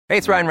Hey,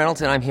 it's Ryan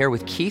Reynolds, and I'm here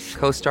with Keith,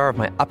 co-star of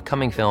my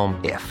upcoming film,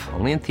 If,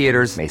 only in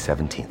theaters May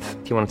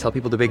 17th. Do you want to tell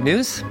people the big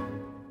news?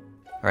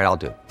 All right, I'll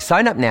do it.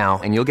 Sign up now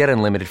and you'll get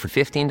unlimited for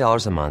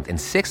 $15 a month and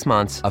 6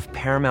 months of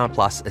Paramount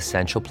Plus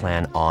Essential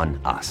Plan on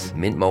us.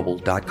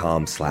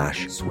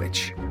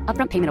 MintMobile.com/switch.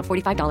 Upfront payment of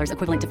 $45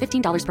 equivalent to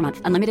 $15 per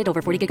month. Unlimited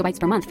over 40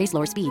 gigabytes per month. Face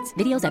lower speeds.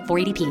 Videos at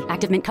 480p.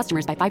 Active Mint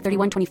customers by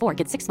 531.24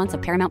 get 6 months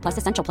of Paramount Plus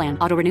Essential Plan.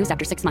 Auto renews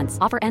after 6 months.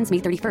 Offer ends May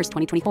 31st,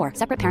 2024.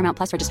 Separate Paramount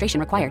Plus registration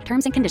required.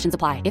 Terms and conditions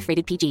apply if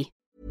rated PG.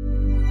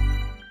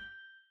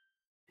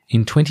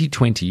 In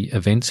 2020,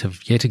 events have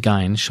yet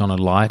again shone a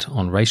light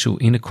on racial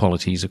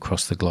inequalities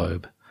across the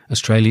globe.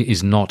 Australia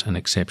is not an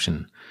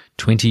exception.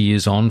 20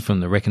 years on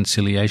from the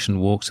reconciliation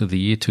walks of the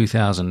year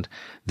 2000,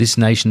 this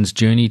nation's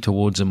journey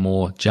towards a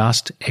more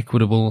just,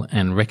 equitable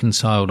and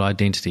reconciled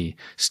identity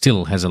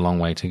still has a long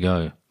way to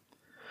go.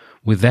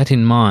 With that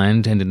in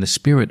mind, and in the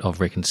spirit of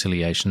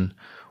reconciliation,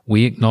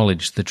 we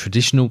acknowledge the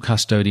traditional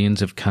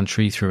custodians of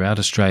country throughout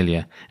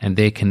Australia and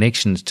their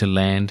connections to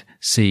land,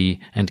 sea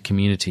and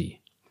community.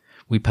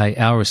 We pay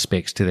our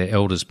respects to their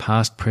elders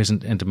past,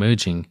 present and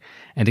emerging,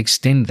 and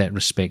extend that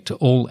respect to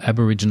all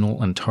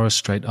Aboriginal and Torres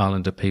Strait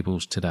Islander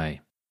peoples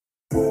today.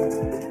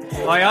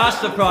 I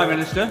asked the Prime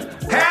Minister,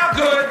 how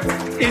good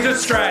is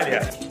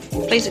Australia?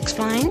 Please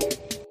explain.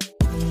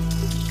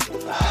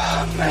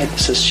 Mate,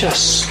 this is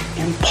just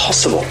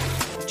impossible.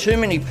 Too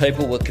many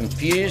people were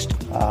confused.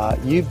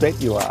 You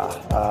bet you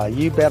are.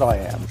 You bet I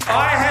am.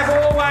 I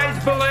have always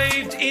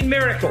believed in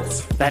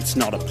miracles. That's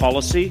not a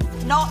policy.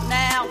 Not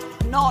now,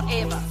 not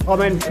ever. I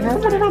mean,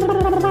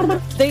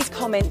 these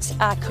comments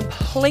are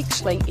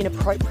completely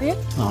inappropriate.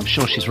 Oh, I'm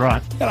sure she's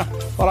right. But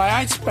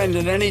I ain't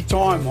spending any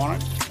time on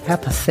it. How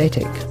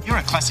pathetic. You're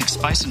a classic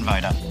space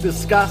invader.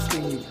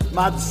 Disgusting,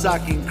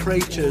 mud-sucking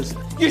creatures.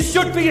 You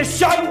should be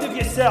ashamed of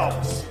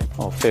yourselves.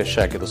 Oh, fair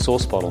shake of the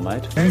sauce bottle,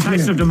 mate.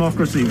 Taste of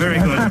democracy, very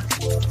good.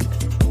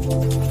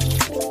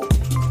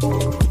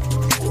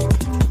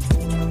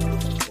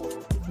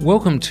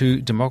 Welcome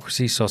to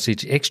Democracy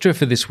Sausage Extra.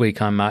 For this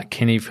week, I'm Mark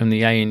Kenny from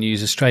the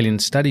ANU's Australian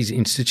Studies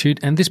Institute,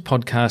 and this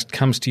podcast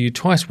comes to you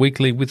twice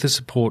weekly with the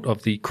support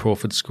of the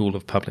Crawford School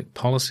of Public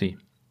Policy.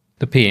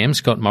 The PM,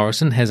 Scott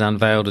Morrison, has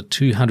unveiled a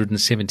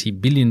 $270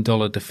 billion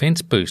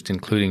defence boost,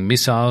 including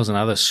missiles and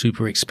other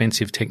super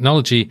expensive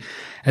technology,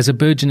 as a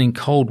burgeoning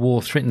Cold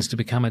War threatens to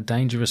become a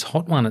dangerous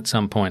hot one at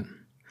some point.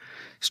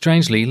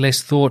 Strangely,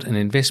 less thought and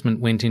investment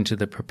went into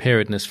the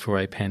preparedness for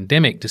a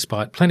pandemic,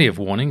 despite plenty of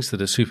warnings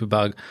that a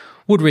superbug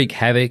would wreak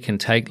havoc and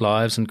take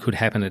lives and could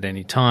happen at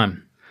any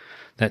time.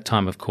 That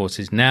time, of course,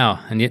 is now,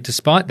 and yet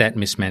despite that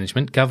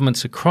mismanagement,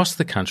 governments across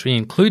the country,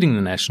 including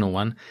the national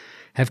one,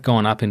 have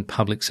gone up in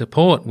public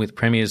support, with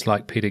premiers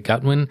like Peter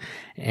Gutwein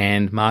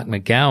and Mark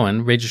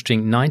McGowan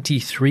registering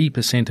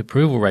 93%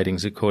 approval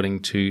ratings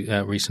according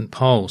to recent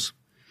polls.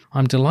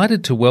 I'm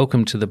delighted to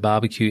welcome to the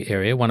barbecue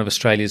area one of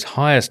Australia's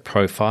highest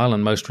profile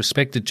and most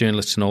respected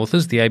journalists and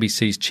authors, the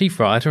ABC's chief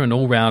writer and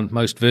all-round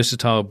most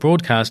versatile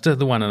broadcaster,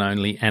 the one and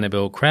only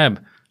Annabel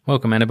Crabb.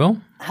 Welcome, Annabel.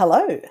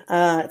 Hello.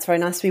 It's very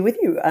nice to be with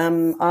you.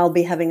 I'll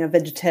be having a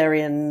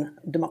vegetarian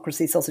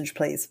democracy sausage,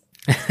 please.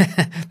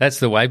 That's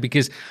the way,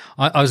 because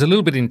I was a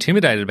little bit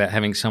intimidated about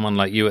having someone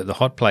like you at the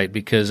hot plate,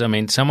 because, I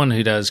mean, someone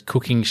who does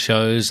cooking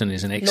shows and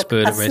is an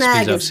expert at recipes. A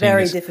snag is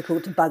very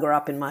difficult to bugger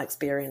up in my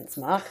experience,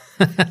 Mark.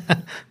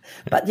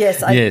 But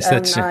yes, I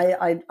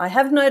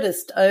have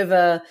noticed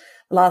over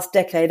the last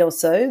decade or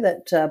so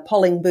that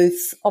polling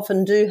booths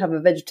often do have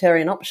a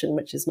vegetarian option,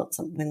 which is not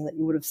something that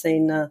you would have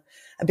seen a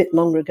bit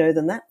longer ago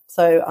than that.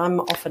 So I'm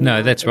often in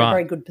a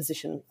very good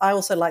position. I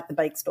also like the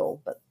bake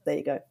stall, but there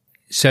you go.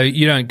 So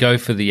you don't go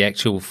for the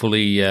actual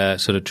fully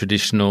sort of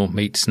traditional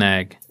meat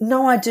snag?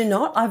 No, I do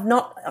not.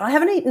 I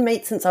haven't eaten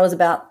meat since I was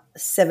about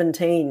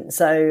 17.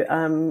 So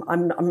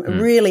I'm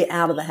really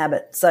out of the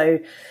habit. So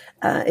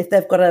if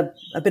they've got a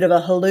bit of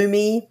a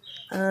halloumi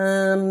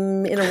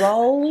in a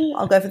roll,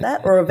 I'll go for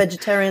that, or a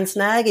vegetarian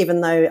snag,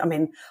 even though, I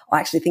mean, I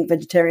actually think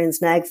vegetarian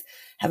snags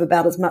have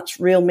about as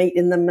much real meat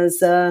in them as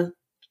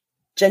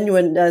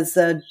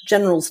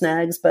general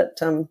snags. But,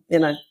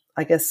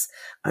 I guess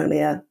only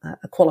a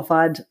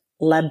qualified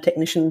lab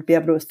technician would be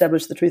able to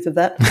establish the truth of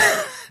that.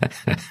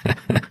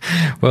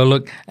 Well,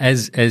 look,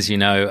 as you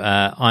know,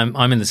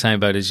 I'm in the same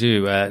boat as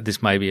you.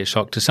 This may be a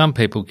shock to some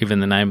people,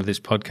 given the name of this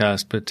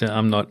podcast, but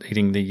I'm not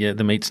eating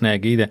the meat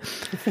snag either.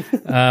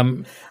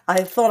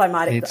 I thought I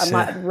might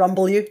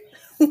rumble you.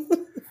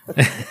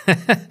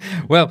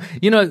 Well,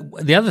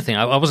 the other thing,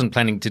 I wasn't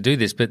planning to do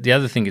this, but the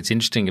other thing that's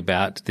interesting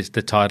about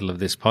the title of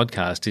this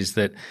podcast is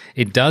that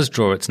it does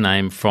draw its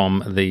name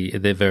from the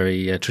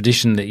very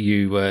tradition that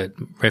you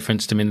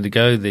referenced a minute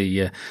ago,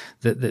 the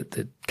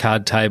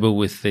card table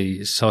with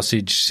the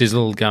sausage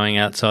sizzle going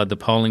outside the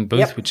polling booth,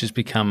 yep, which has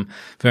become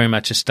very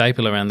much a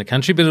staple around the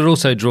country. But it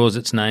also draws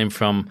its name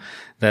from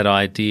that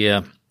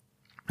idea,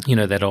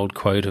 that old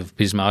quote of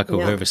Bismarck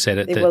or whoever said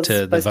it, that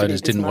the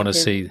voters didn't want to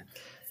see.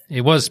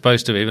 It was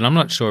supposed to be, but I'm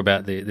not sure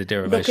about the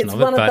derivation of it.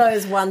 It's one of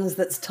those ones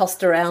that's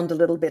tossed around a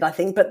little bit, I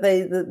think, but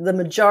the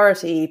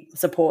majority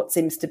support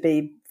seems to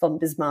be von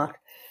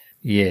Bismarck.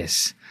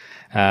 Yes.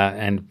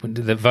 and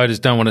the voters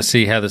don't want to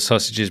see how the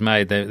sausage is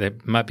made. They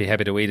might be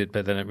happy to eat it,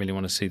 but they don't really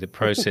want to see the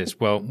process.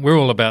 Well, we're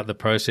all about the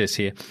process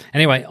here.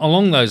 Anyway,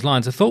 along those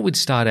lines, I thought we'd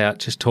start out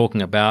just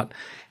talking about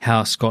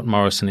how Scott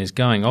Morrison is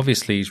going.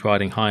 Obviously, he's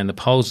riding high in the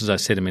polls, as I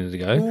said a minute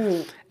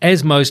ago,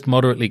 as most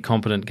moderately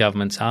competent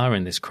governments are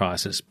in this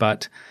crisis.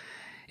 But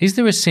is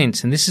there a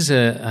sense, and this is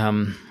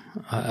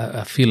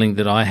a feeling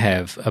that I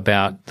have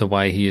about the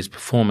way he is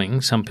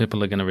performing, some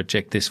people are going to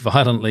reject this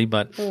violently,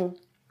 but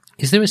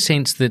is there a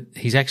sense that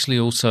he's actually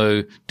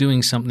also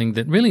doing something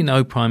that really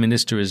no Prime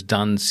Minister has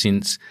done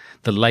since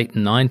the late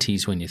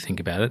 90s when you think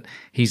about it?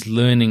 He's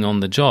learning on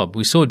the job.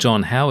 We saw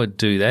John Howard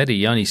do that.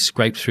 He only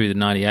scraped through the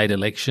 98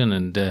 election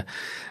and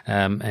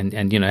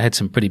had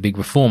some pretty big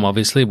reform,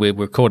 obviously. We're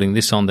recording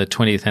this on the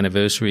 20th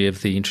anniversary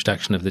of the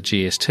introduction of the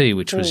GST,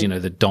 which was,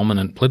 the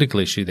dominant political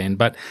issue then.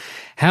 But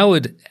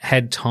Howard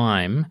had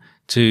time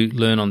to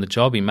learn on the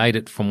job. He made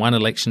it from one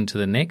election to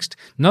the next.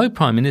 No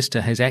Prime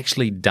Minister has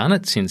actually done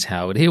it since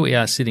Howard. Here we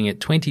are sitting at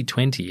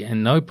 2020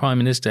 and no Prime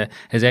Minister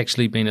has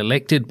actually been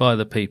elected by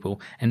the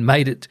people and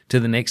made it to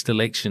the next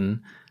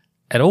election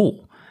at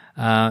all.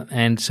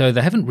 And so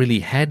they haven't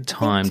really had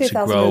time to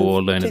grow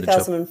or learn at the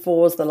job.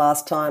 2004 was the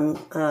last time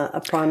a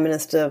Prime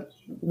Minister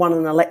won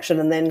an election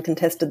and then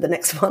contested the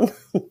next one.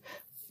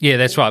 Yeah,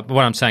 that's right. But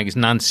what I'm saying is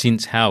none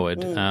since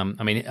Howard.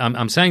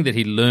 I'm saying that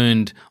he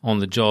learned on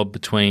the job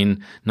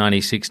between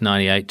 96,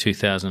 98,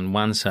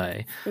 2001,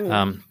 say,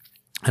 and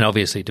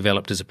obviously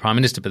developed as a Prime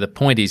Minister. But the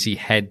point is he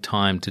had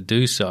time to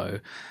do so.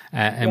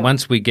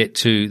 Once we get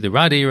to the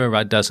Rudd era,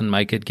 Rudd doesn't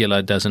make it,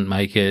 Gillard doesn't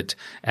make it,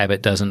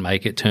 Abbott doesn't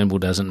make it, Turnbull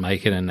doesn't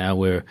make it, and now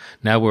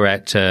we're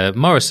at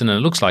Morrison, and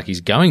it looks like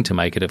he's going to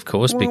make it, of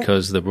course,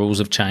 because the rules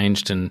have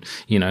changed, and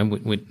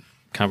we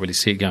can't really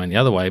see it going the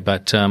other way.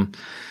 But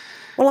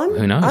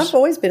who knows? I've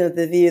always been of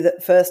the view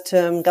that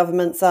first-term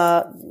governments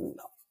are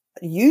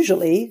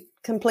usually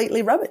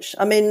completely rubbish.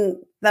 I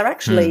mean, they're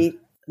actually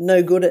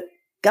no good at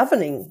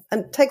governing,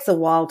 and it takes a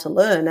while to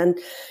learn. And,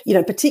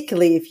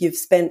 particularly if you've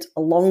spent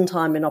a long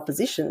time in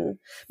opposition.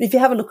 If you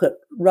have a look at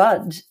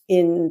Rudd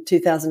in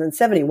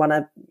 2007, he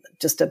won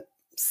just a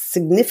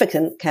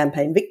significant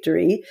campaign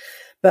victory,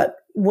 but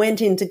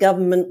went into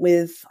government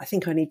with, I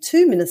think, only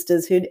two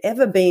ministers who'd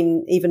ever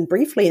been even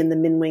briefly in the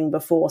Min Wing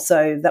before.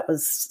 So that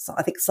was,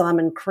 I think,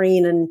 Simon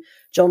Crean and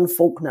John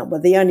Faulkner were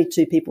the only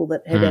two people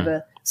that had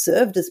ever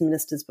served as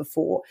ministers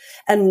before.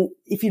 And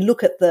if you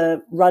look at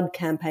the Rudd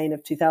campaign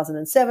of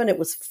 2007, it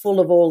was full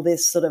of all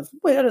this sort of,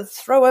 we're going to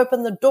throw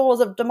open the doors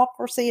of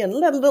democracy and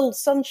let a little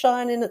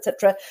sunshine in,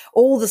 etc.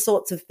 All the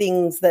sorts of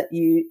things that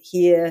you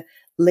hear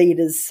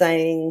leaders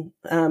saying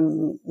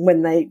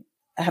when they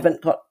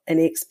haven't got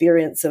any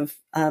experience of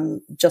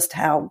just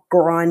how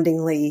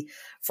grindingly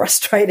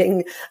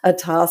frustrating a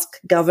task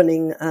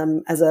governing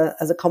as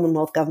a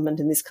Commonwealth government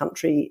in this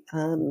country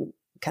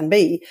can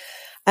be.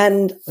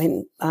 And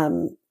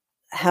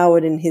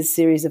Howard, in his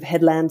series of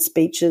headland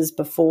speeches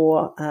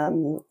before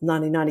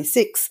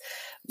 1996,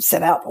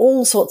 set out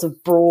all sorts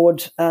of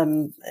broad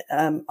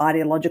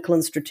ideological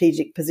and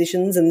strategic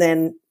positions, and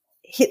then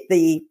hit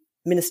the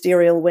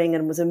ministerial wing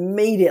and was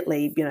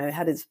immediately,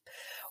 had his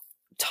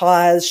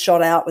tires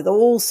shot out with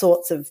all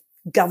sorts of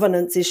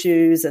governance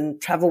issues and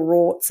travel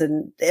rorts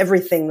and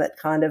everything that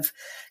kind of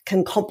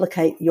can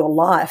complicate your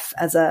life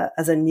as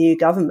a new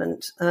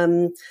government.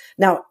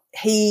 Now,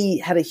 he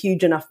had a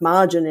huge enough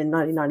margin in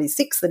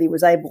 1996 that he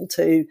was able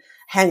to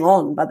hang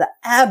on by the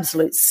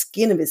absolute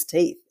skin of his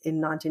teeth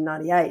in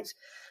 1998.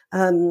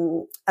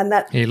 And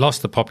that he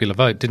lost the popular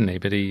vote, didn't he?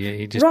 But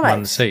he just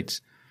won the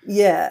seats.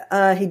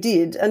 Yeah, he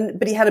did.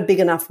 But he had a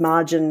big enough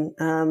margin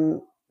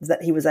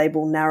that he was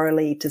able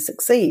narrowly to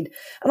succeed.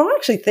 And I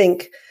actually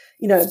think,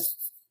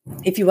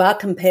 if you are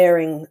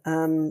comparing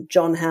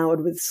John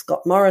Howard with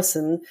Scott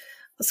Morrison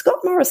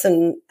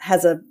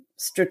has a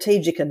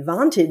strategic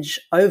advantage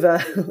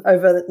over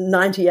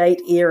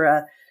 98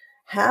 era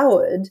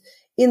Howard,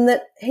 in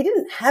that he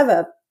didn't have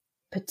a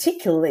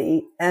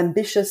particularly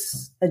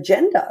ambitious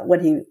agenda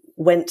when he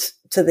went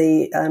to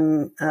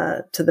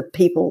the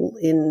people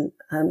in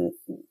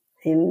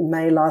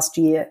May last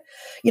year.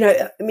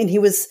 He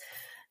was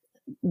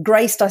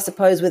graced, I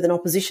suppose, with an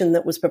opposition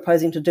that was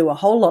proposing to do a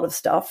whole lot of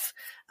stuff.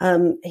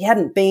 He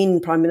hadn't been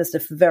Prime Minister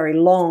for very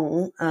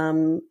long,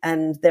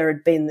 and there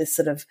had been this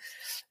sort of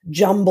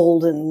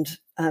jumbled and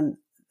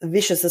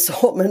vicious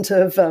assortment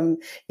of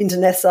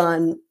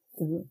internecine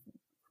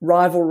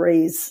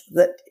rivalries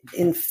that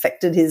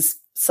infected his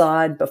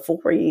side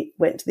before he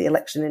went to the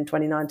election in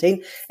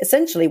 2019.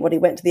 Essentially, what he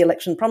went to the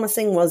election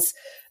promising was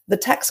the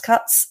tax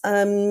cuts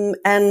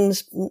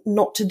and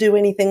not to do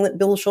anything that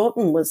Bill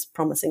Shorten was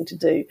promising to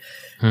do.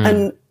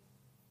 And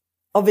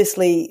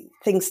obviously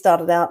things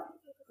started out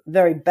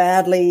very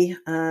badly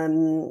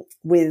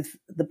with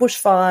the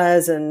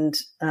bushfires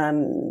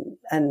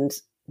and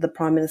the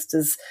Prime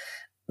Minister's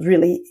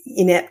really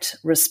inept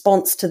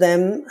response to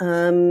them,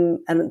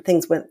 and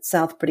things went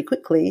south pretty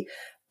quickly.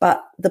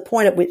 But the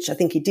point at which I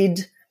think he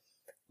did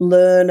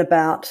learn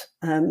about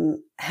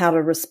how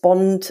to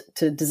respond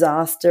to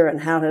disaster and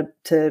how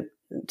to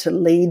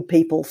lead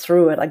people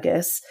through it, I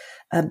guess,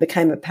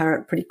 became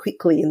apparent pretty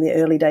quickly in the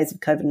early days of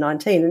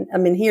COVID-19. And I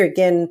mean, here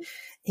again,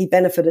 he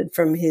benefited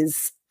from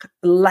his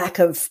lack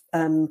of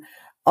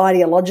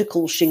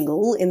ideological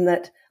shingle in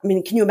that, I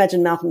mean, can you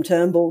imagine Malcolm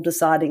Turnbull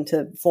deciding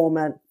to form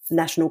a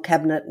national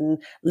cabinet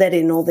and let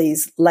in all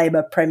these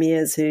Labor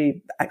premiers who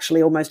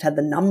actually almost had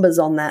the numbers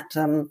on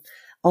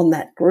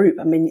that group?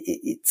 I mean,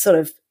 it sort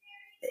of,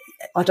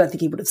 I don't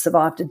think he would have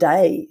survived a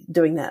day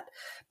doing that.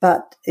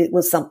 But it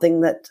was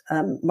something that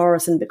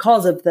Morrison,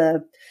 because of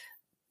the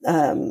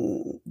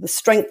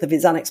strength of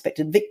his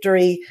unexpected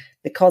victory,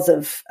 because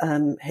of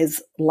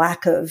his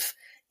lack of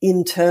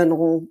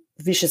internal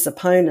vicious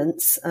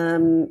opponents,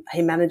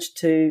 he managed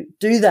to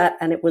do that.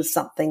 And it was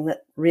something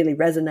that really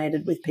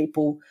resonated with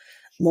people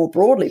more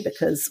broadly,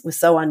 because we're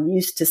so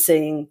unused to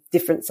seeing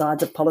different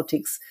sides of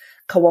politics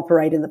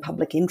cooperate in the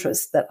public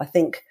interest, that I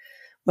think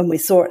when we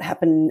saw it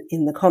happen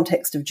in the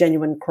context of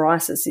genuine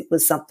crisis, it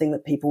was something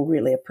that people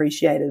really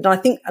appreciated. And I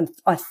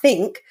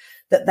think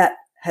that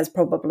has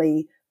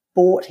probably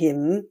bought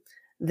him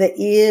the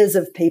ears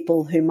of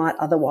people who might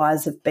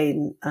otherwise have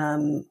been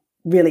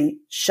really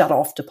shut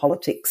off to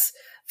politics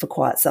for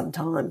quite some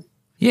time.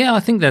 Yeah, I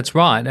think that's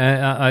right.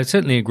 I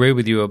certainly agree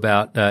with you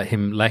about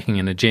him lacking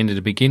an agenda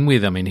to begin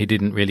with. I mean, he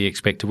didn't really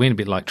expect to win, a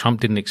bit like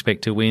Trump didn't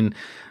expect to win.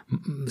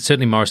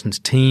 Certainly Morrison's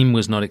team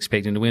was not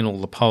expecting to win. All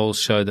the polls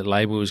showed that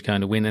Labor was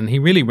going to win, and he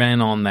really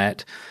ran on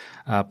that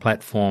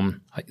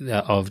platform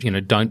of,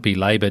 don't be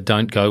Labor,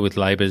 don't go with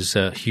Labor's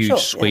huge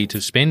suite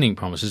of spending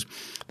promises.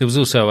 There was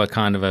also a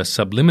kind of a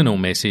subliminal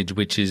message,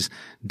 which is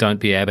don't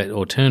be Abbott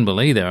or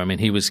Turnbull either. I mean,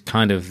 he was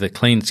kind of the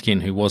clean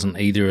skin who wasn't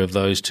either of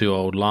those two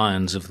old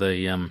lions of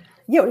the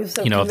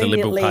of the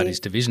Liberal Party's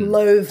division.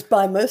 Loathed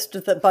by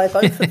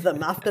both of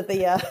them after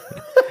the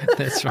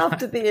That's right.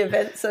 after the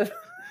events of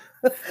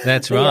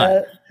That's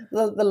right.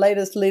 The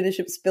latest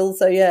leadership spill.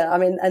 So yeah, I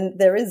mean, and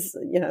there is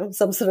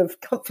some sort of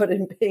comfort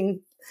in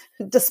being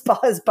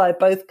despised by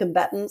both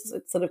combatants.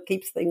 It sort of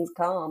keeps things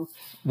calm.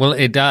 Well,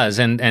 it does,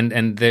 and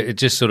it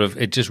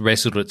just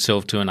wrestled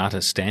itself to an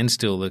utter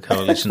standstill. The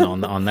coalition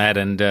on that,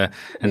 and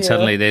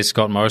suddenly there's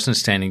Scott Morrison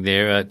standing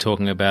there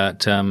talking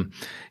about going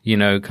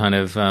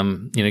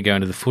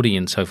to the footy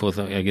and so forth.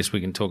 I guess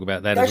we can talk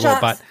about that as well,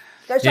 but.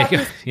 Yeah,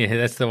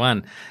 that's the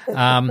one.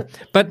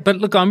 But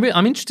look,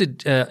 I'm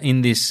interested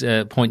in this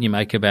point you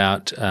make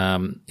about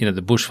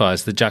the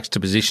bushfires, the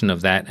juxtaposition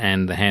of that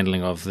and the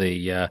handling of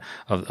the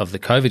of the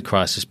COVID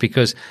crisis,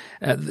 because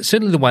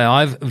certainly the way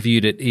I've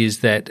viewed it is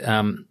that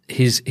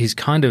his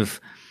kind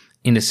of,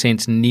 in a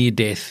sense, near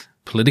death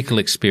political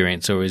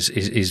experience, or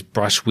his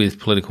brush with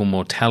political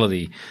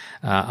mortality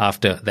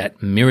after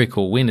that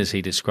miracle win, as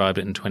he described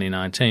it in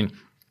 2019.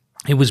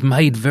 It was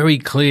made very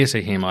clear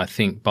to him, I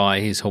think, by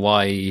his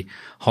Hawaii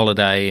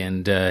holiday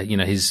and,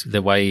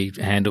 the way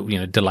he handled,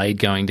 delayed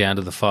going down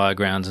to the fire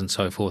grounds and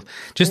so forth.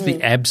 Just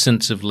the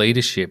absence of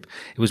leadership.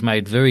 It was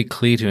made very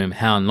clear to him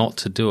how not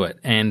to do it.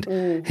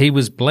 And he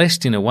was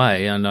blessed in a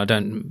way, and I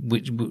don't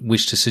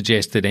wish to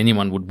suggest that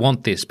anyone would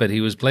want this, but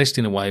he was blessed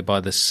in a way by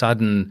the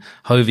sudden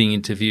hoving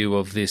into view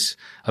of this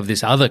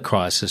other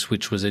crisis,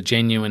 which was a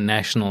genuine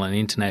national and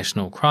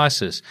international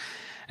crisis.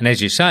 And as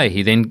you say,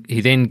 he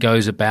then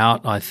goes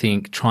about, I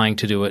think, trying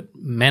to do it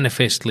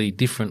manifestly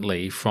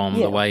differently from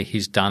the way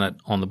he's done it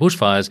on the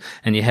bushfires.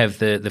 And you have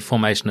the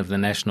formation of the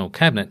National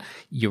Cabinet.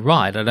 You're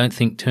right. I don't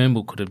think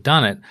Turnbull could have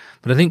done it.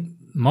 But I think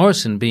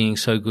Morrison, being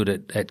so good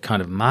at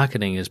kind of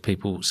marketing, as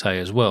people say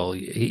as well,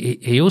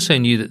 he also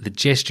knew that the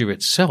gesture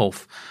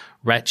itself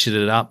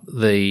ratcheted up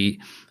the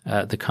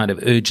kind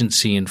of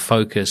urgency and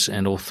focus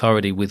and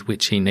authority with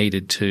which he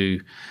needed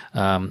to,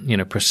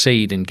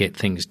 proceed and get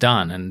things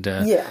done. And,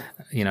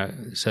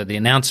 so the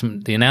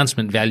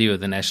announcement value of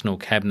the National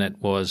Cabinet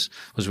was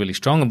really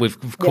strong. And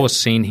we've, of course,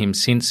 seen him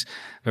since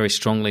very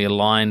strongly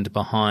aligned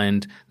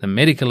behind the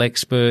medical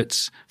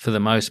experts for the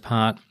most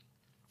part,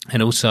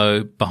 and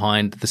also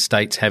behind the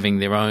states having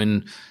their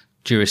own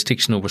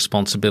jurisdictional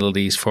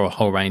responsibilities for a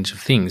whole range of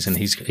things, and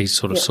he's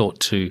sort of sought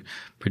to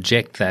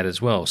project that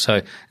as well.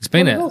 So it's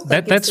been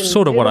that's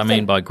sort of what I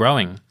mean by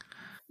growing.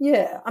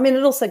 Yeah, I mean,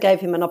 it also gave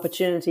him an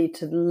opportunity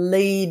to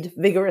lead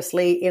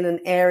vigorously in an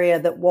area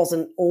that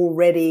wasn't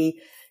already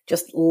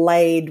just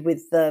laid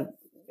with the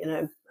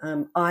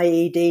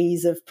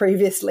IEDs of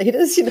previous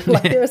leaders.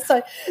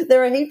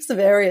 There are heaps of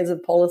areas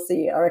of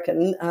policy, I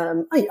reckon,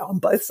 on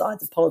both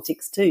sides of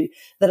politics too,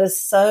 that are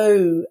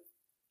so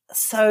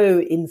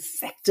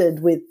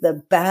infected with the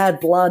bad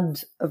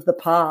blood of the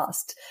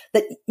past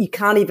that you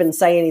can't even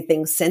say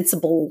anything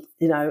sensible,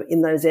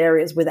 in those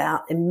areas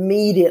without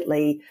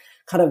immediately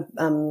kind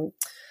of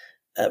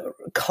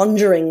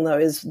conjuring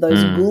those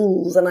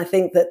ghouls. And I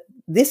think that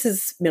this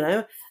is,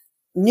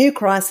 new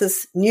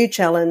crisis, new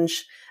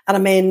challenge. And I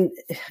mean,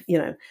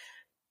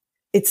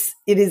 it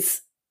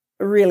is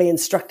really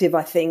instructive,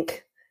 I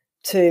think,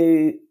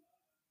 to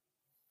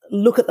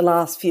look at the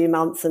last few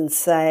months and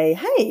say,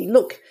 hey,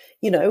 look,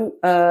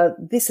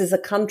 this is a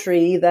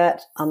country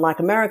that, unlike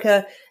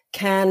America,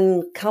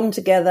 can come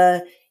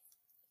together,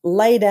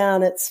 lay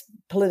down its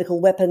political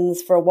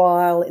weapons for a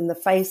while in the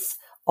face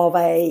of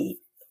a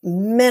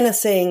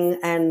menacing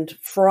and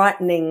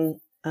frightening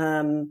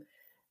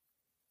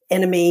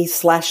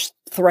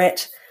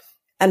enemy/threat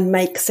and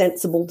make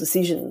sensible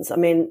decisions. I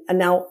mean, and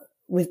now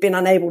we've been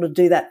unable to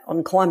do that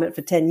on climate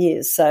for 10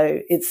 years. So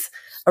it's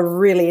a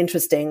really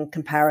interesting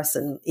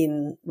comparison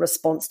in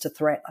response to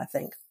threat, I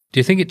think. Do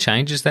you think it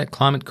changes that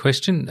climate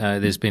question?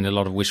 There's been a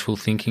lot of wishful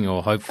thinking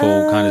or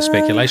hopeful kind of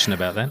speculation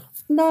about that.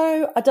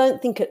 No, I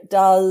don't think it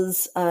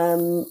does.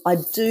 I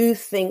do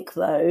think,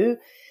 though,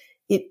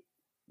 it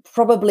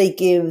probably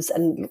gives,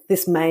 and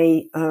this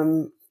may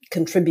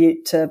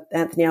contribute to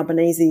Anthony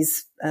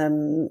Albanese's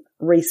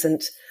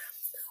recent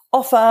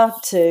offer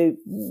to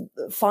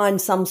find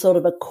some sort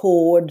of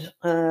accord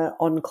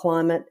on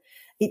climate.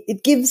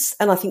 It gives,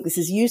 and I think this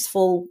is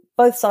useful,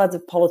 both sides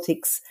of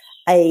politics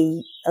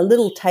a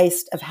little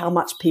taste of how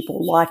much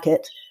people like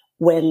it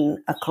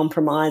when a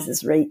compromise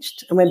is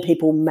reached and when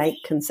people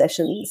make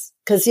concessions.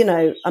 Because,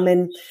 I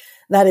mean,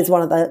 that is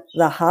one of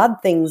the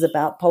hard things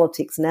about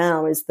politics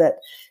now, is that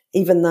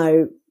even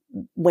though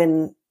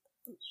when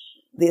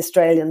the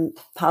Australian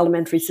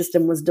parliamentary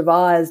system was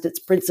devised, its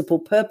principal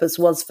purpose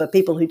was for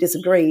people who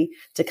disagree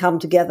to come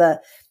together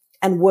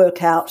and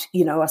work out,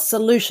 a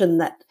solution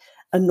that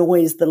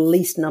annoys the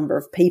least number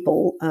of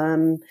people.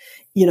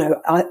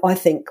 I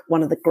think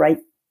one of the great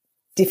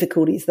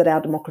difficulties that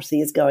our democracy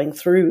is going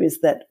through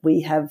is that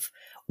we have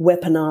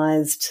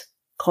weaponized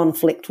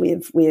conflict.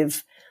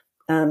 We've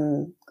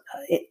in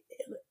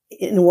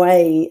a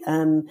way,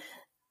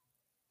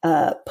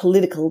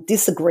 political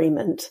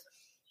disagreement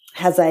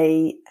has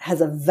a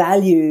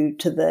value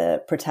to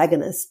the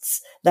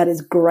protagonists that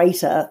is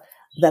greater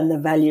than the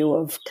value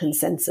of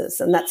consensus.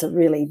 And that's a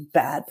really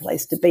bad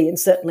place to be. And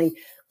certainly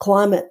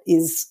climate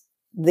is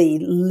the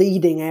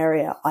leading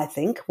area, I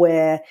think,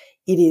 where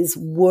it is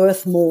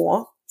worth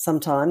more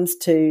sometimes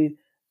to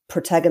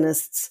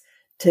protagonists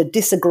to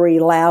disagree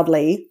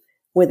loudly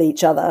with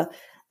each other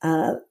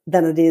than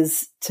it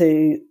is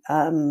to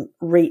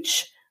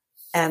reach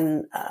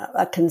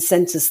a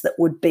consensus that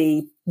would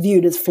be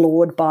viewed as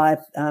flawed by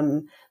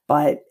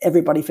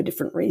everybody for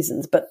different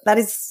reasons. But that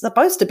is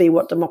supposed to be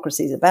what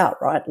democracy is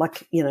about, right?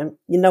 Like,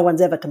 no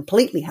one's ever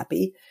completely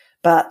happy,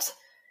 but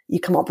you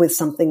come up with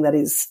something that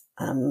is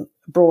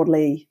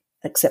broadly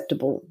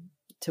acceptable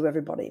to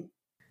everybody.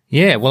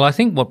 Yeah, well, I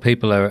think what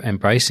people are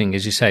embracing,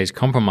 as you say, is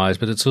compromise,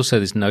 but it's also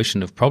this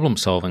notion of problem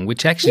solving,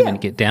 which actually, when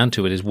you get down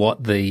to it, is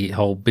what the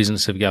whole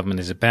business of government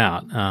is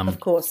about.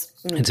 Of course.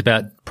 It's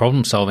about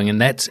problem solving,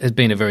 and that has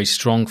been a very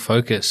strong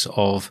focus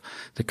of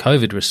the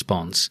COVID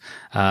response.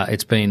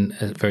 It's been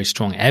a very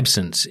strong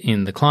absence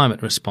in the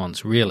climate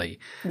response, really.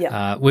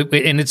 Yeah.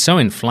 And it's so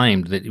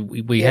inflamed that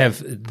we have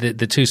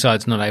the two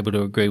sides not able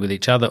to agree with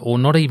each other, or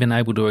not even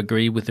able to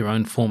agree with their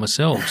own former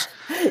selves.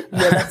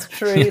 Yeah, that's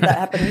true. That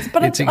happens.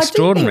 But it's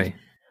extraordinary.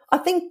 I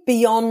think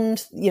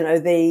beyond,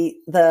 the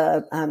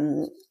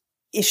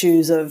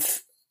issues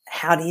of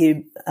how do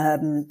you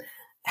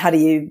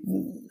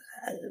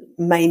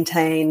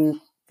maintain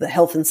the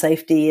health and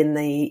safety in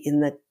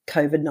the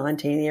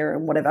COVID-19 era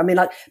and whatever. I mean,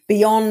 like,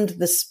 beyond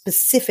the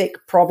specific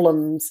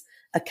problems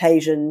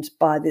occasioned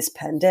by this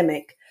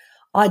pandemic,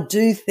 I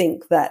do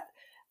think that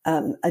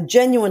a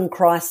genuine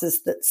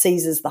crisis that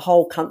seizes the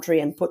whole country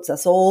and puts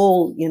us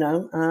all,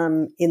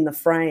 in the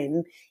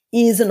frame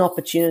is an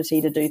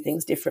opportunity to do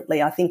things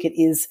differently. I think it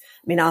is.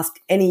 I mean, ask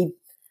any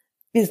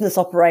business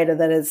operator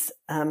that has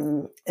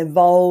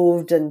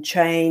evolved and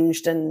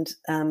changed and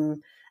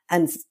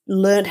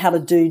learned how to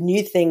do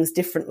new things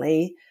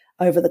differently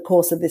over the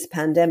course of this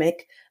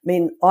pandemic. I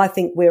mean, I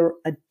think we're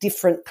a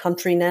different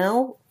country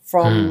now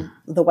from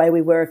the way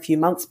we were a few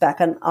months back.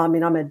 And I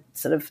mean, I'm a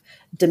sort of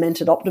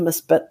demented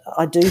optimist, but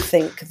I do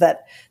think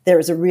that there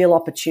is a real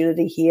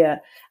opportunity here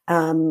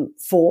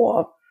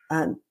for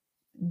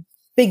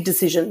big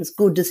decisions,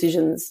 good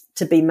decisions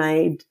to be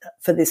made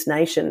for this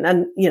nation.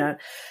 And,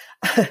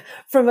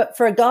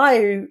 for a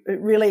guy who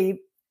really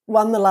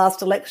won the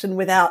last election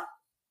without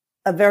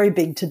a very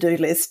big to-do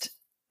list,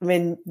 I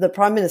mean, the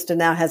Prime Minister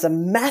now has a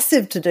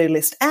massive to-do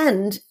list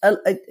and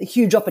a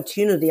huge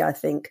opportunity, I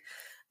think.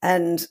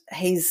 And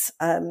he's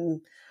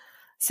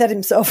set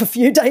himself a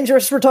few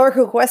dangerous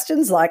rhetorical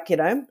questions like,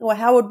 well,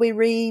 how would we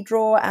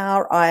redraw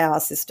our IR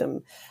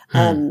system?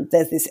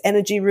 There's this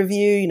energy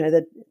review,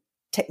 the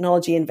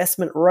technology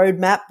investment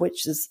roadmap,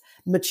 which is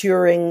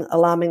maturing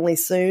alarmingly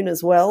soon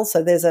as well.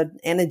 So there's an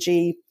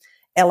energy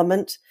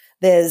element.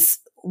 There's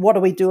what do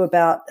we do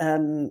about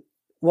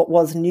what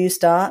was New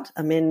Start?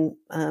 I mean,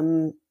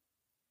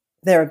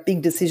 there are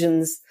big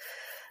decisions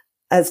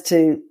as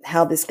to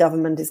how this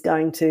government is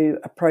going to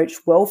approach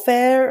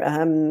welfare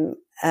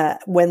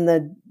when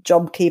the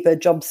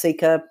JobKeeper, job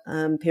seeker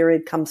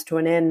period comes to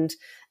an end,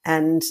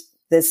 and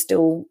there's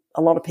still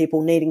a lot of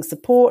people needing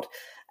support.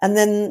 And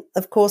then,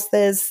 of course,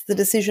 there's the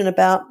decision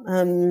about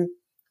the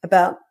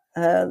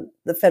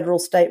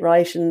federal-state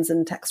relations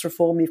and tax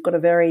reform. You've got a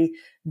very,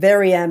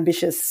 very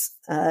ambitious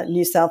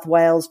New South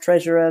Wales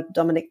Treasurer,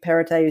 Dominic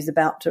Perrottet, who's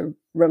about to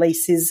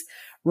release his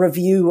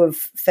review of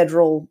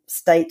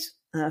federal-state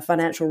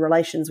financial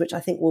relations, which I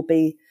think will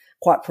be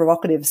quite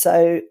provocative.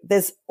 So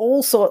there's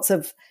all sorts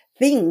of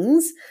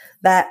things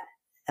that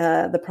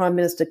the Prime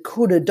Minister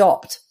could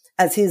adopt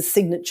as his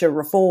signature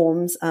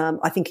reforms.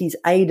 I think he's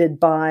aided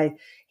by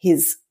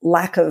his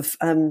lack of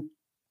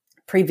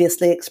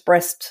previously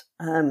expressed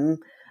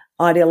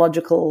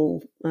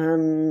ideological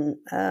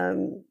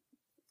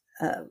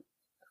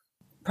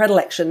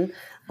predilection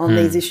on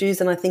these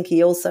issues. And I think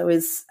he also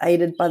is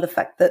aided by the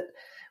fact that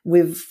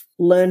we've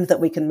learned that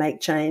we can make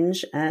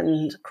change,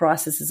 and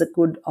crisis is a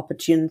good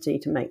opportunity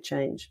to make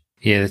change.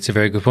 Yeah, that's a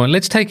very good point.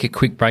 Let's take a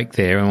quick break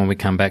there, and when we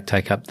come back,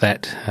 take up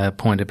that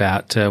point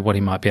about what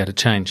he might be able to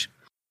change.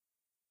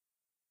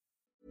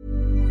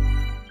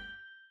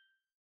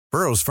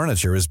 Burrow's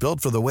furniture is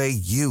built for the way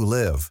you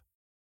live.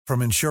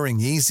 From ensuring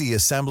easy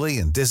assembly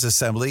and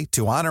disassembly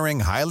to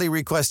honoring highly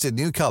requested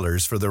new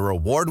colors for their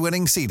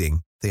award-winning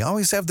seating, they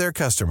always have their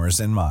customers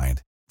in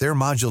mind. Their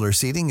modular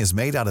seating is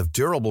made out of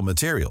durable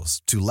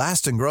materials to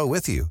last and grow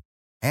with you.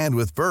 And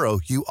with Burrow,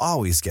 you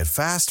always get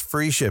fast,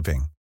 free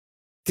shipping.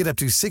 Get up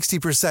to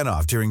 60%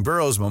 off during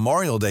Burrow's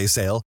Memorial Day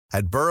sale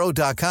at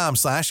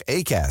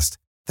burrow.com/ACAST.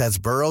 That's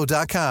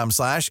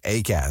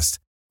burrow.com/ACAST.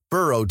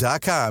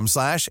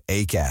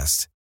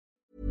 burrow.com/ACAST.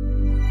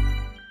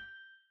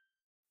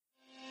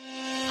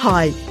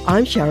 Hi,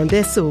 I'm Sharon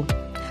Bessel.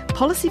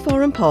 Policy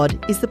Forum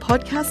Pod is the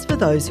podcast for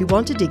those who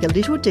want to dig a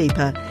little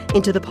deeper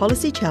into the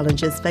policy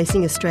challenges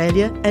facing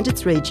Australia and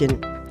its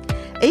region.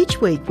 Each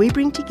week we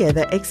bring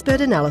together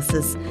expert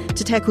analysis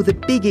to tackle the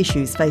big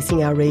issues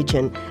facing our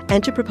region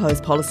and to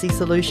propose policy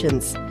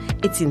solutions.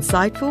 It's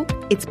insightful,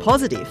 it's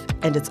positive,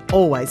 and it's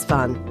always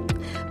fun.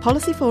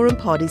 Policy Forum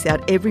Pod is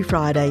out every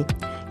Friday.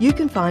 You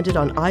can find it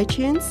on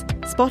iTunes,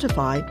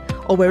 Spotify,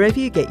 or wherever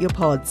you get your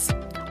pods.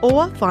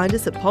 Or find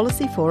us at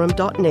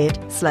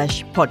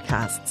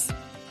policyforum.net/podcasts.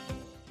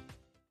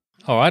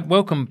 All right,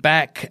 welcome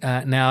back.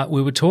 Now,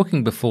 we were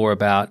talking before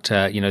about,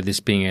 this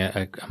being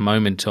a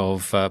moment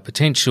of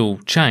potential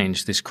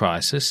change, this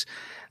crisis.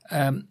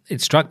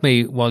 It struck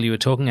me while you were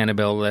talking,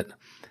 Annabel, that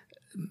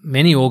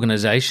many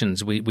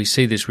organisations, we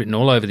see this written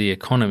all over the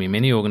economy,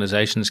 many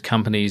organisations,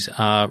 companies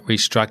are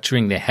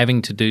restructuring. They're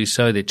having to do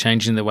so. They're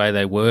changing the way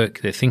they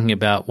work. They're thinking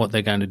about what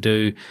they're going to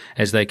do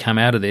as they come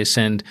out of this.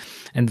 And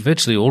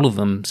virtually all of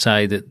them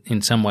say that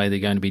in some way they're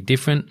going to be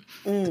different.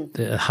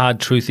 The hard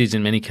truth is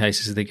in many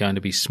cases they're going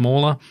to be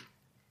smaller,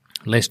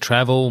 less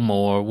travel,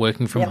 more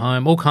working from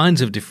home, all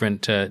kinds of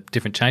different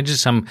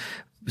changes.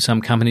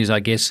 Some companies, I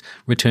guess,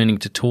 returning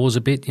to tours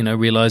a bit,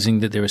 realising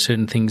that there are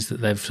certain things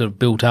that they've sort of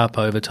built up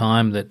over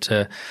time that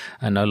are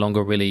no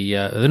longer really,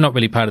 they're not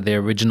really part of their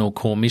original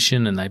core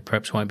mission, and they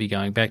perhaps won't be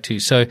going back to.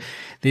 So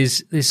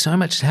there's so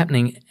much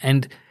happening,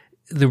 and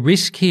the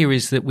risk here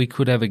is that we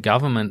could have a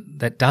government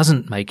that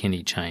doesn't make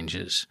any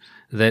changes,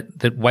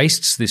 that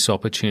wastes this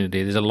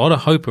opportunity. There's a lot of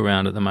hope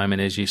around at the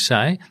moment, as you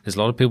say. There's a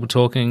lot of people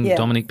talking,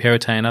 Dominic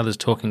Perrottet and others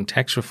talking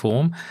tax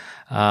reform.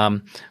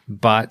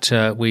 But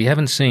we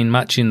haven't seen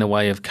much in the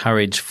way of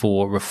courage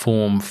for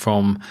reform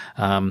from,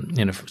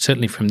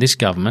 certainly from this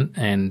government,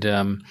 and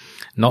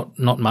not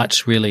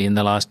much really in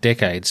the last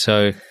decade.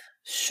 So,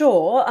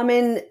 sure. I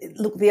mean,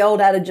 look, the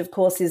old adage, of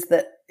course, is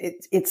that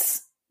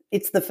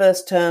it's the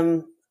first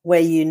term where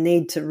you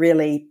need to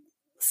really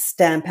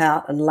stamp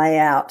out and lay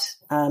out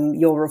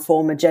your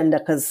reform agenda,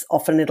 because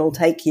often it'll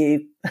take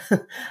you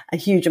a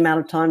huge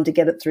amount of time to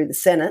get it through the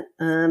Senate.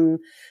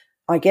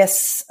 I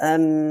guess,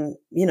 the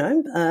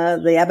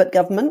Abbott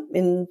government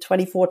in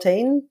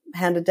 2014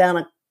 handed down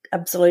an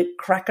absolute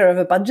cracker of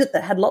a budget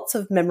that had lots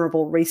of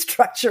memorable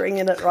restructuring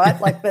in it,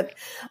 right? Like that,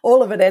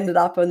 all of it ended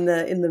up in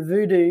the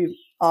voodoo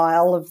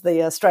aisle of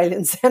the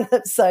Australian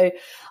Senate. So,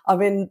 I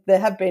mean, there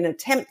have been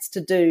attempts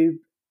to do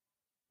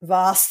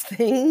vast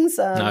things.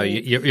 No,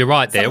 you're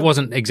right there. It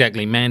wasn't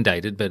exactly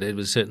mandated, but it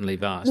was certainly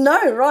vast.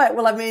 No, right.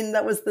 Well, I mean,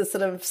 that was the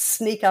sort of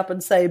sneak up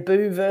and say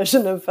boo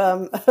version of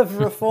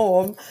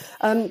reform.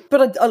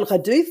 But I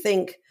do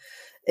think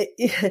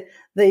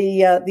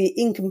the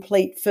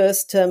incomplete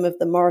first term of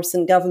the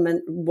Morrison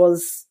government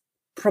was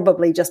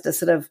probably just a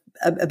sort of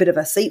a bit of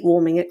a seat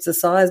warming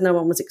exercise. No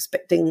one was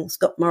expecting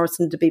Scott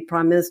Morrison to be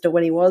Prime Minister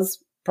when he was,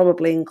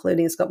 probably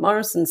including Scott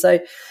Morrison. So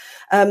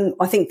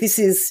I think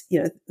this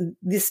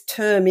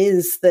term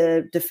is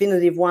the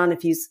definitive one.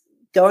 If he's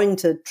going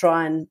to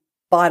try and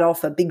bite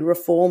off a big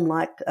reform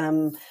like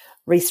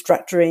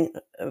restructuring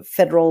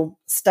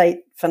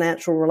federal-state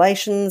financial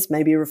relations,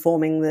 maybe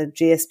reforming the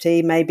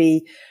GST,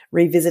 maybe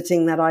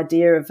revisiting that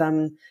idea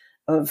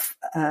of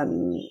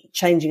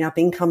changing up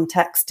income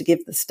tax to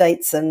give the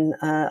states an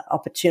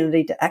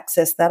opportunity to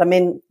access that. I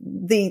mean,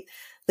 the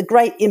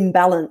great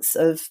imbalance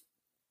of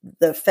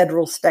the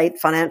federal-state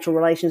financial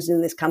relations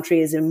in this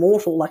country is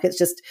immortal. Like, it's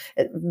just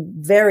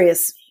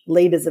various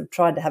leaders have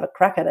tried to have a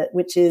crack at it,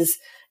 which is,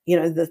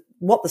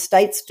 what the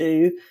states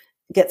do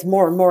gets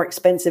more and more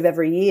expensive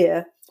every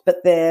year,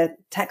 but their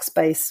tax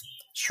base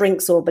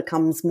shrinks or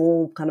becomes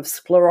more kind of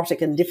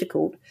sclerotic and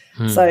difficult.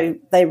 So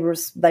they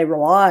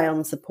rely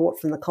on support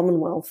from the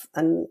Commonwealth,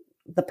 and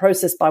the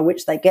process by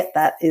which they get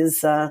that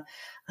is,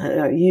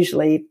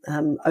 usually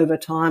over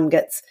time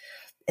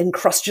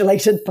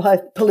encrustulated by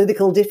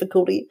political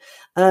difficulty.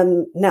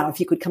 Now, if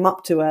you could come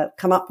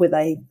up with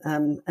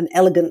an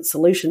elegant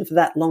solution for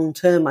that long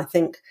term, I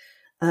think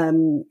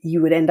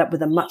you would end up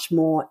with a much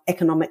more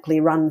economically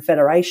run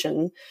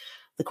federation.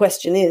 The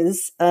question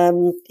is, are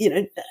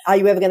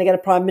you ever going to get a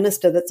prime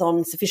minister that's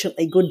on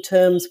sufficiently good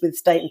terms with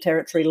state and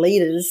territory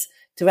leaders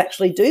to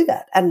actually do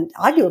that? And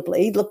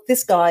arguably, look,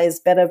 this guy is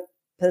better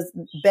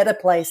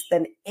placed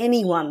than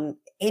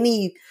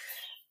any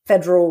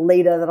federal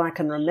leader that I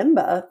can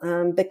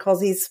remember,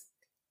 because he's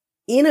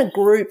in a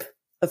group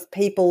of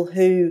people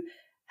who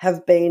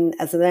have been,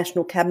 as a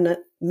national cabinet,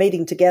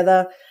 meeting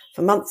together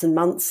for months and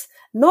months,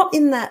 not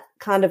in that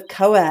kind of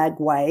COAG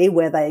way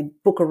where they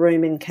book a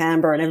room in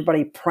Canberra and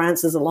everybody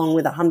prances along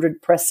with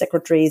 100 press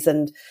secretaries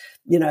and,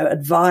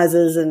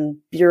 advisors and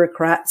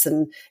bureaucrats,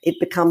 and it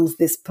becomes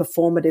this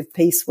performative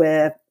piece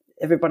where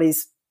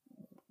everybody's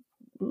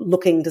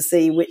looking to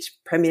see which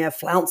premier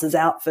flounces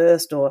out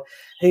first or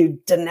who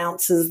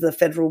denounces the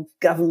federal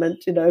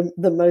government,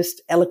 the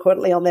most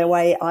eloquently on their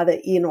way either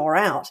in or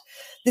out.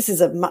 This is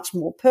a much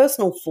more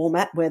personal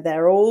format where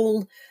they're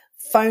all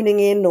phoning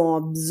in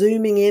or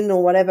zooming in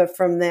or whatever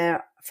from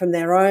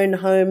their own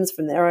homes,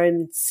 from their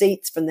own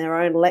seats, from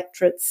their own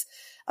electorates.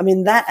 I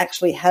mean, that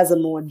actually has a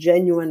more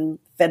genuine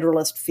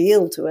federalist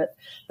feel to it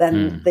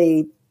than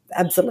the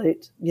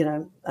absolute,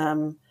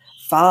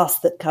 farce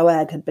that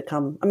COAG had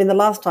become. I mean, the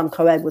last time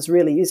COAG was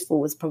really useful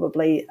was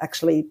probably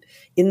actually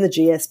in the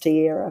GST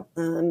era.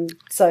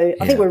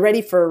 I think we're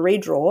ready for a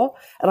redraw,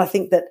 and I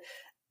think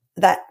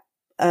that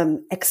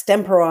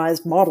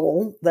extemporized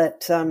model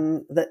that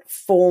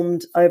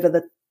formed over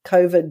the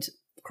COVID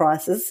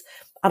crisis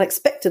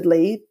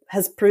unexpectedly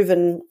has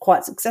proven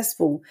quite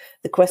successful.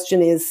 The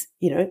question is,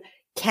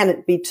 can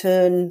it be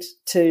turned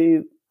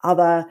to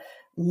other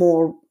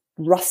more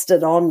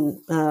rusted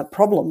on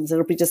problems?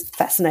 It'll be just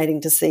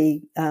fascinating to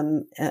see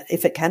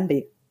if it can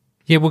be.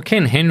 Yeah, well,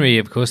 Ken Henry,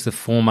 of course, the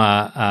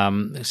former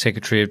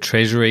Secretary of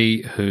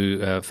Treasury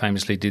who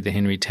famously did the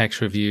Henry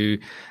Tax Review,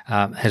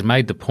 has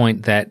made the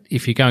point that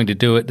if you're going to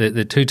do it,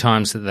 the two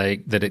times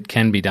that it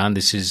can be done,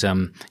 this is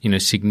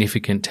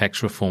significant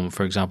tax reform,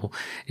 for example,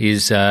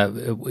 is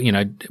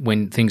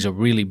when things are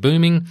really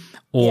booming,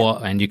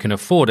 and you can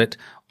afford it,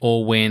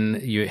 or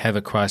when you have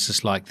a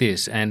crisis like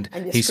this. And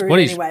you're screwed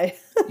anyway.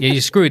 Yeah,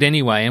 you're screwed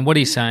anyway. And what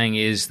he's saying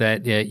is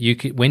that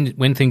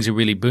when things are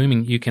really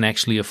booming, you can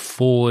actually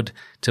afford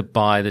to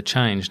buy the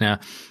change. Now,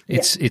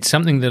 it's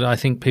something that I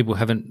think people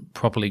haven't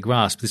properly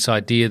grasped, this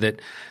idea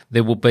that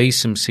there will be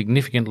some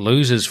significant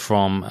losers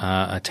from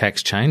a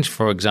tax change,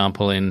 for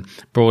example, in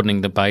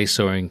broadening the base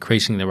or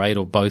increasing the rate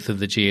or both of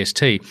the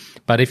GST.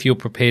 But if you're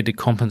prepared to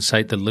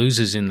compensate the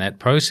losers in that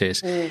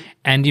process,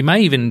 and you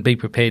may even be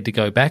prepared to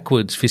go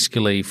backwards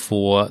fiscally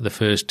for the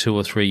first 2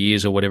 or 3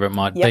 years or whatever it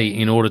might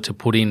be in order to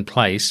put in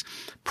place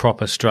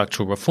proper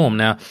structural reform.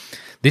 Now,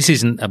 this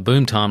isn't a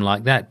boom time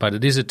like that, but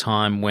it is a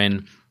time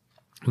when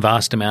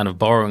vast amount of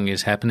borrowing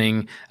is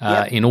happening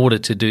in order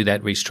to do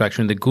that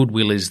restructuring. The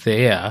goodwill is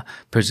there,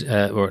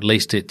 or at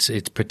least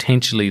it's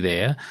potentially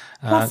there.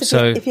 Plus,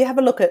 if you have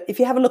a look at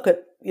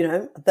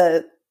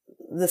the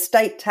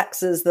state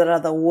taxes that are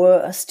the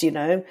worst,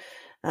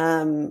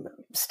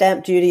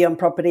 stamp duty on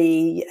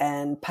property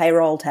and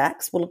payroll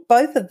tax. Well,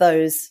 both of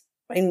those,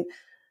 I mean,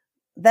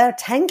 they're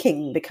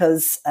tanking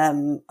because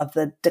of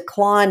the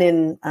decline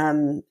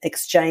in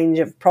exchange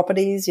of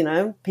properties.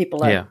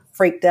 People are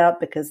freaked out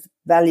because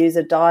values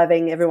are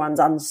diving. Everyone's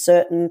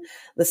uncertain.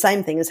 The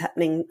same thing is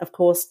happening, of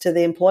course, to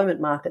the employment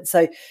market.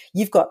 So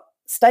you've got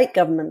state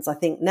governments, I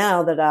think,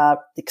 now that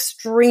are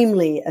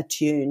extremely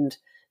attuned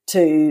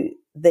to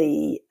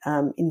the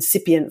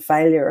incipient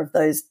failure of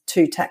those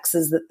two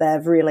taxes that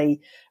they've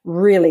really,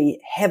 really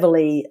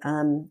heavily,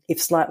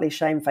 if slightly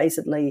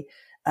shamefacedly,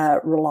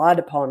 relied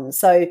upon.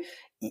 So,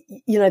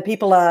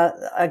 people are,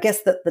 I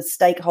guess that the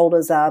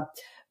stakeholders are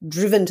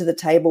driven to the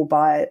table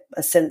by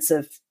a sense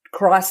of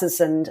crisis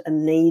and a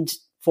need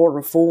for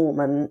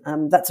reform.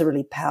 And that's a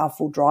really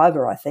powerful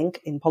driver, I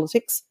think, in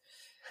politics.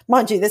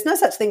 Mind you, there's no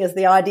such thing as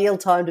the ideal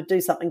time to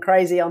do something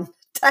crazy on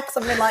tax.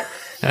 I mean,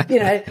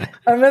 I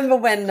remember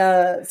when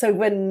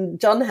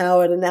John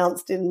Howard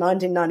announced in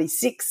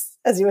 1996,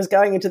 as he was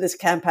going into this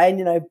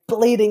campaign,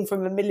 bleeding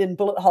from a million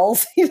bullet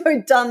holes,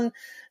 done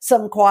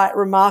some quite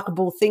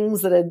remarkable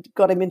things that had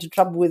got him into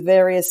trouble with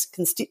various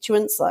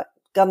constituents, like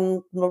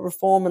gun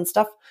reform and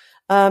stuff.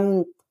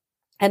 And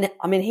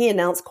I mean, he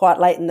announced quite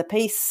late in the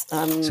piece.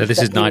 So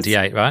this is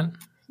 98, right?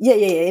 Yeah,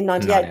 in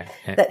 98,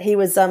 that he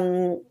was,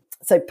 so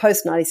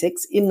post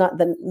 96,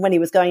 when he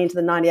was going into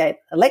the 98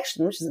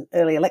 election, which is an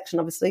early election,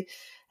 obviously,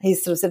 he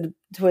sort of said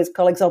to his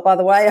colleagues, "Oh, by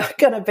the way, I'm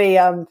going to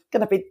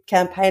be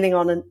campaigning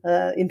on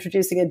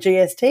introducing a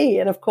GST."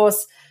 And of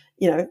course,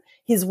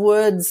 his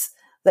words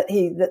that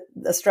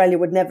Australia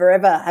would never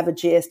ever have a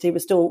GST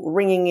was still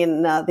ringing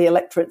in the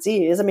electorate's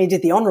ears. I mean, he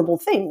did the honourable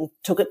thing,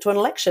 took it to an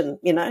election.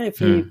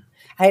 If you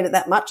hate it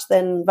that much,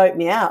 then vote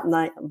me out,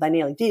 and they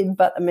nearly did.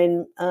 But I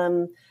mean,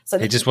 so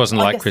it just wasn't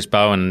like Chris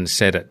Bowen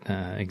said it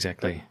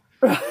exactly.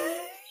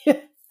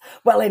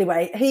 Well,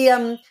 anyway,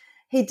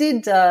 he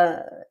did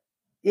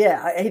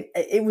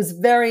it was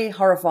very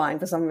horrifying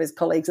for some of his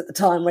colleagues at the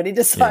time when he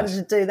decided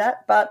to do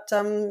that, but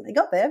he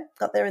got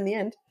there in the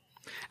end.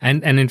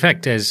 And in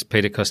fact, as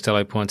Peter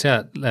Costello points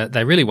out,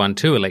 they really won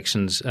 2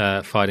 elections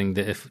defending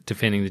the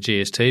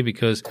GST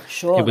because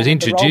it was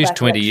introduced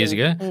 20 years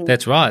ago.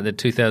 That's right. The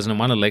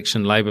 2001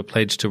 election, Labor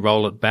pledged to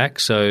roll it back.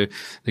 So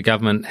the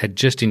government had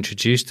just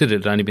introduced it.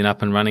 It had only been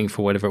up and running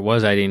for whatever it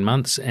was, 18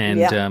 months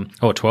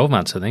or 12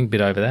 months, I think, a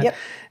bit over that. Yep.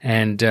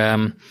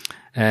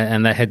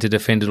 And they had to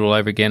defend it all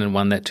over again and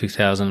won that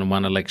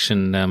 2001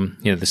 election,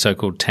 the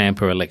so-called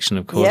Tampa election,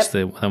 of course,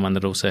 the one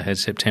that also had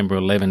September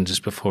 11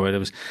 just before it. There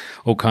was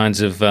all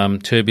kinds of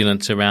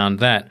turbulence around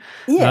that.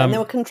 Yeah, and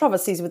there were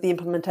controversies with the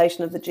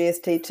implementation of the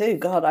GST too.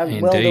 God,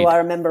 do I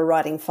remember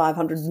writing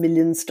 500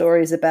 million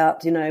stories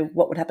about,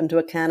 what would happen to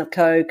a can of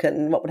Coke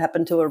and what would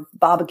happen to a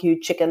barbecue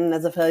chicken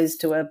as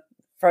opposed to a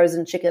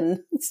frozen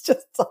chicken. It's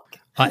just like...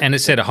 And it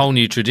set a whole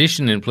new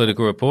tradition in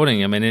political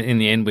reporting. I mean, in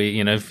the end,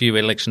 a few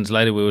elections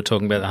later, we were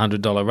talking about the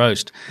 $100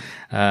 roast,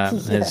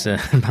 as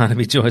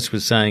Barnaby Joyce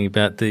was saying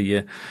about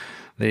the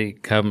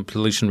carbon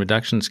pollution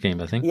reduction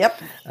scheme, I think.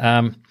 Yep.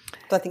 Don't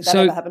think that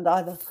ever happened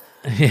either.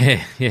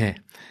 Yeah.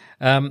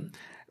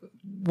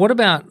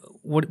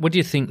 What do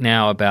you think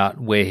now about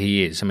where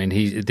he is? I mean,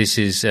 this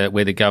is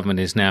where the government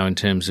is now in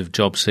terms of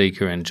job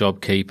seeker and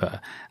job keeper.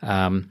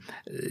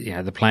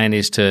 The plan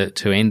is to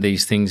end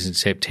these things in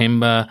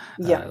September.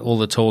 All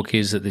the talk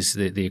is that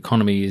the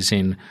economy is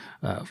in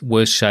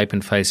worse shape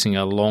and facing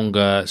a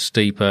longer,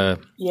 steeper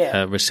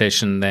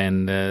recession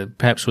than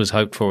perhaps was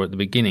hoped for at the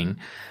beginning.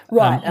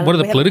 Right. What are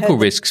the political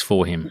risks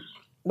for him?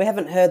 We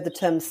haven't heard the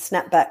term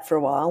snapback for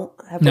a while,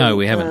 have we? No,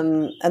 we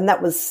haven't. And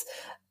that was...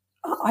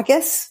 I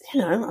guess,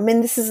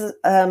 this is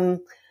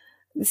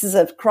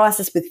a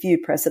crisis with few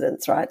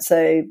precedents, right?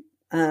 So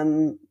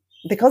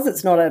because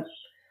it's not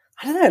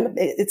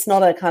it's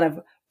not a kind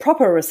of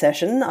proper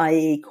recession,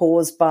 i.e.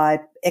 caused by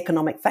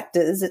economic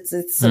factors.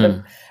 It's sort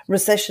of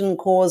recession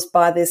caused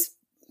by this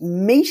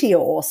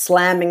meteor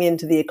slamming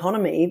into the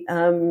economy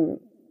that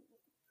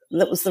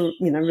was the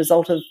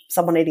result of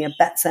someone eating a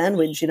bat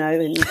sandwich,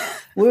 in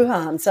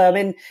Wuhan.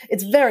 So,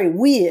 it's very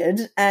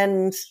weird,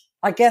 and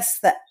I guess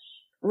that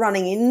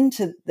running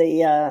into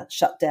the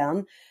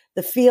shutdown,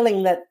 the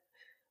feeling that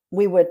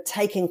we were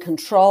taking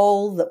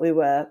control, that we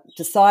were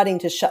deciding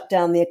to shut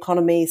down the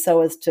economy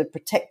so as to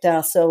protect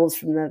ourselves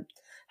from the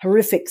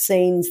horrific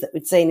scenes that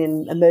we'd seen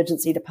in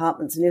emergency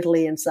departments in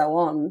Italy and so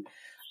on.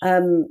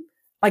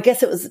 I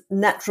guess it was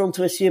natural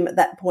to assume at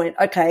that point,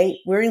 okay,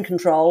 we're in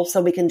control,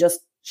 so we can just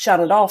shut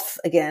it off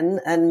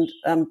again and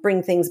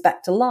bring things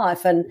back to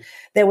life. And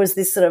there was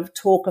this sort of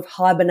talk of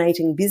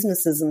hibernating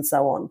businesses and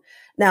so on.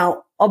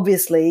 Now,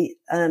 obviously,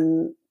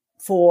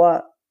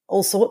 for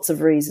all sorts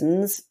of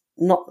reasons,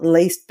 not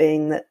least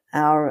being that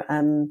our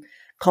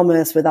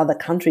commerce with other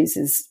countries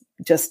is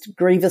just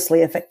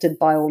grievously affected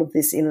by all of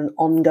this in an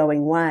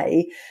ongoing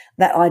way,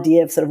 that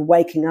idea of sort of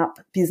waking up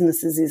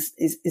businesses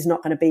is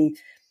not going to be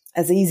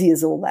as easy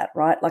as all that,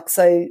 right? Like,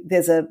 so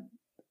there's a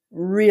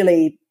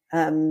really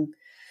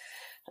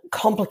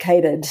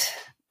complicated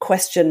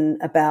question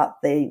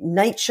about the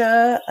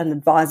nature and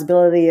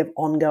advisability of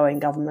ongoing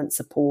government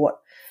support.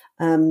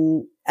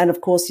 And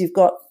of course, you've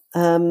got,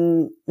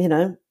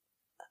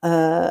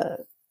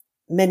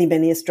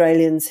 many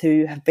Australians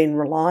who have been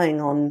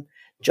relying on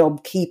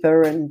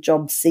JobKeeper and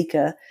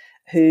JobSeeker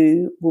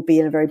who will be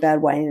in a very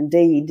bad way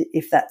indeed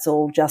if that's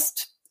all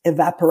just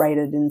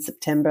evaporated in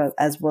September,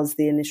 as was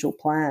the initial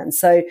plan.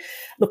 So,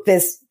 look,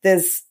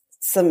 there's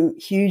some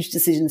huge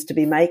decisions to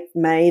be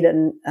made,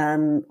 and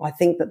I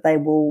think that they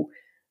will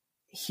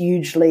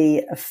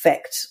hugely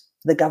affect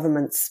the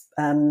government's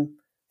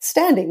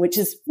standing, which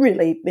is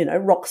really,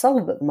 rock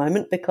solid at the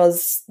moment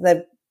because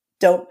they've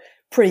dealt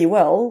pretty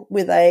well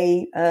with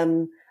a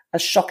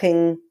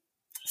shocking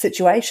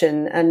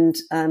situation. And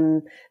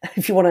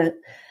if you want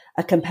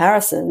a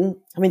comparison,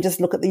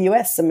 just look at the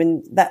US.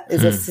 That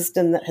is a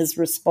system that has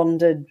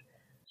responded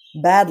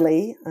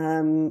badly.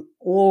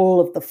 All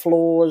of the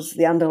flaws,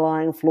 the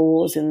underlying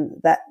flaws in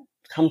that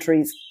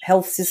country's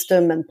health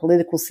system and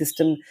political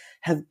system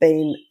have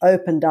been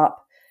opened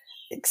up,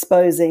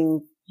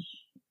 exposing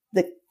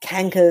the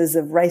cankers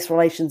of race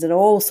relations and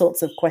all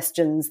sorts of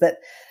questions that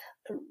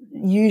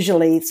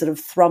usually sort of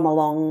thrum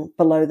along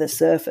below the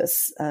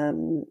surface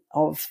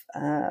of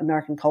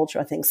American culture,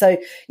 I think. So,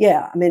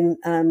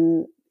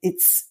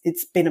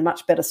 it's been a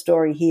much better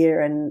story here,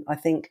 and I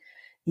think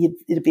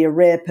it'd be a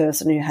rare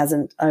person who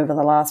hasn't, over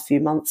the last few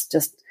months,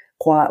 just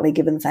quietly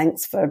given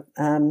thanks for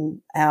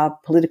our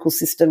political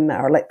system,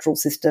 our electoral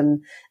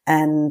system,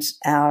 and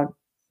our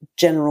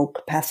general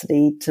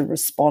capacity to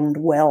respond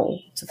well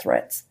to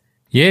threats.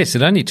 Yes,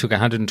 it only took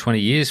 120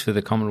 years for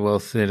the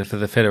Commonwealth, for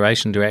the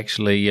Federation to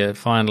actually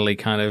finally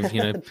kind of,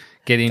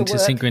 get into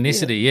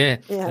synchronicity. Yeah.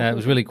 It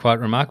was really quite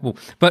remarkable.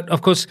 But,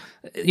 of course,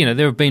 there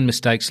have been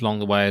mistakes along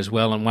the way as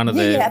well, and one of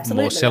the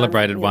more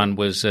celebrated one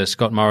was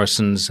Scott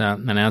Morrison's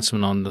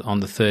announcement on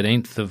the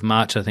 13th of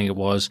March, I think it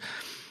was.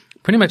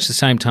 Pretty much the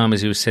same time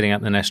as he was setting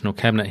up the National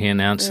Cabinet, he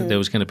announced that there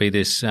was going to be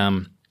this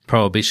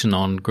prohibition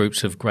on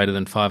groups of greater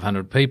than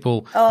 500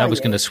 people. That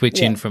was going to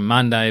switch in from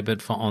Monday,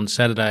 but on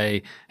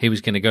Saturday he was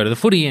going to go to the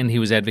footy, and he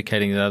was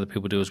advocating that other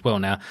people do as well.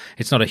 Now,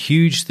 it's not a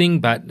huge thing,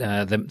 but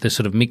the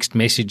sort of mixed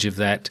message of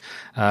that,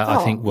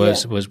 I think,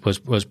 was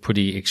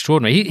pretty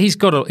extraordinary.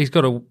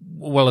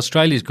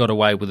 Australia's got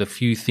away with a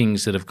few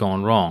things that have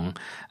gone wrong,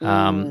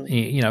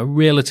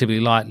 relatively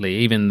lightly.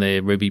 Even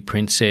the Ruby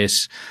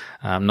Princess,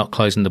 not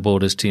closing the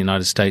borders to the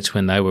United States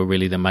when they were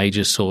really the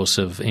major source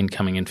of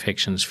incoming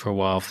infections for a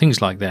while,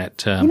 things like that.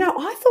 I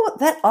thought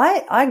that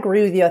I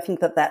agree with you. I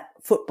think that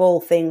football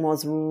thing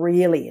was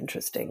really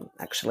interesting,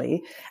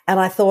 actually. And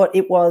I thought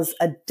it was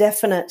a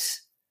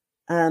definite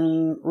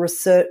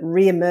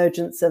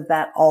re-emergence of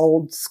that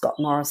old Scott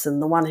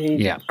Morrison, the one who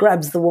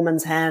grabs the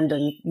woman's hand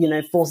and,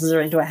 forces her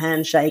into a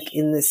handshake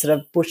in this sort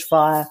of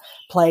bushfire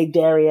plagued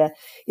area.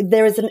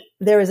 There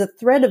is a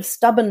thread of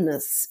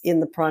stubbornness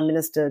in the Prime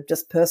Minister,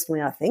 just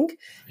personally, I think.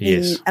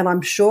 Yes. And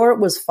I'm sure it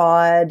was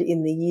fired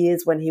in the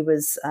years when he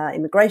was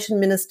Immigration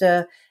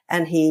Minister,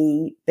 and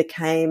he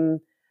became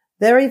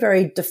very,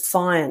 very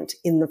defiant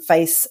in the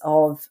face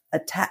of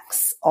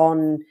attacks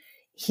on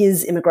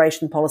his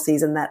immigration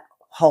policies and that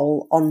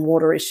whole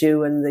on-water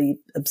issue and the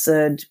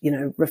absurd,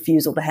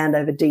 refusal to hand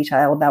over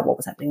detail about what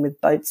was happening with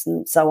boats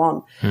and so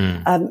on.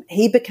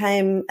 He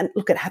became, and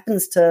look, it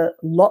happens to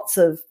lots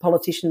of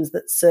politicians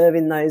that serve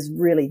in those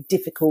really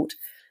difficult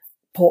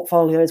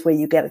portfolios where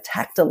you get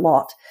attacked a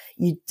lot.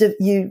 You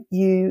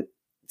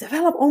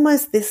develop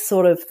almost this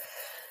sort of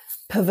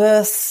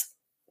perverse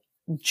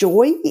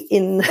joy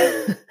in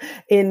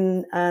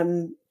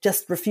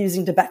just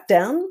refusing to back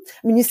down.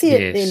 I mean, you see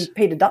it in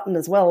Peter Dutton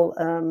as well,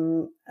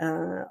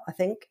 I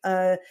think.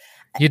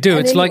 You do.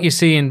 It's like you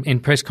see in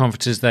press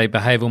conferences, they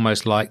behave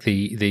almost like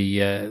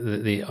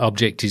the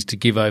object is to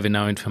give over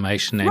no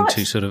information and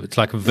to sort of, it's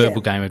like a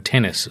verbal game of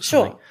tennis or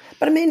something. Sure.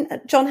 But I mean,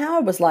 John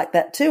Howard was like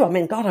that too. I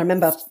mean, God, I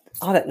remember,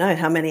 I don't know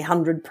how many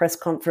 100 press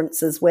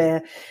conferences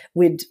where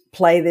we'd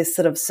play this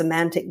sort of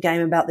semantic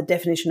game about the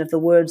definition of the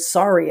word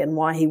sorry and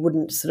why he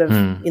wouldn't sort of,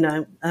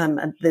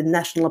 the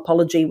national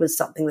apology was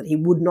something that he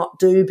would not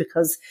do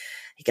because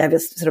he gave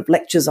us sort of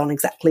lectures on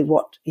exactly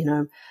what,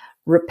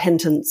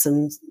 repentance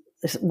and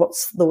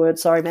what's the word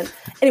sorry meant.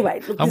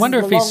 Anyway. Look, I wonder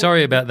if he's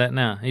sorry about that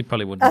now. He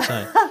probably wouldn't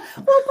say.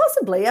 Well,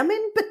 possibly. I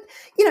mean, but,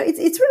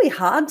 it's really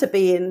hard to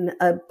be in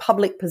a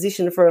public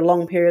position for a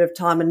long period of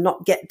time and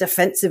not get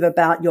defensive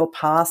about your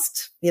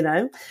past,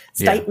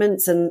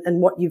 statements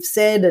and what you've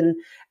said.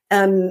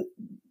 And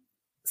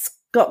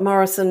Scott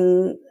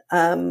Morrison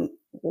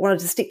wanted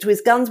to stick to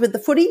his guns with the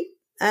footy,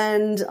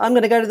 and I'm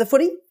going to go to the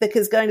footy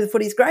because going to the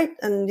footy is great.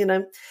 And,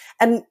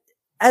 and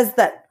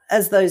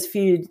as those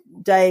few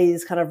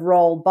days kind of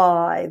rolled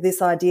by,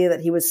 this idea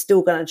that he was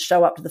still going to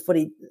show up to the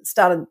footy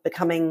started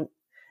becoming,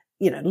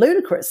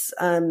 ludicrous,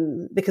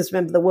 because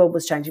remember, the world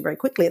was changing very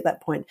quickly at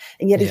that point,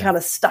 and yet he kind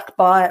of stuck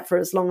by it for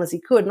as long as he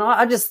could. And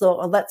I just thought,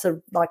 well, that's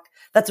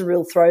a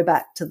real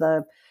throwback to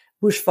the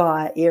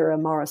bushfire era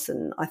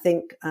Morrison. I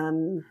think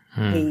and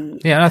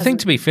I think,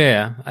 to be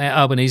fair,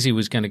 Albanese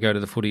was going to go to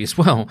the footy as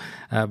well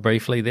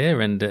briefly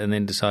there, and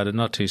then decided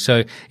not to.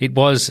 So it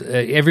was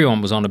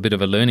everyone was on a bit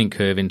of a learning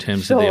curve in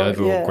terms of the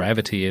overall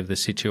gravity of the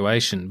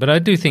situation. But I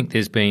do think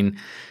there's been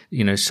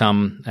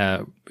some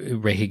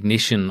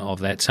recognition of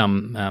that,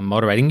 some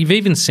moderating. You've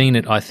even seen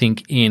it, I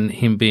think, in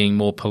him being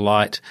more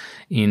polite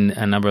in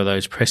a number of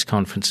those press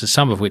conferences,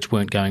 some of which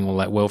weren't going all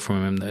that well for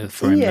him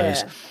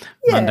those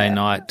Monday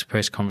night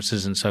press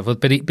conferences and so forth.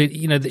 But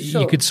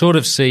you could sort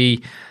of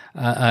see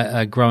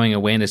a growing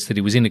awareness that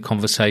he was in a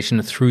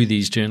conversation through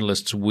these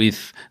journalists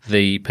with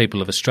the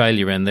people of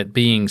Australia, and that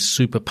being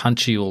super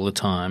punchy all the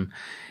time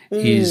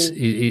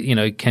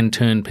can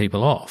turn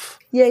people off.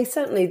 Yeah,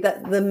 certainly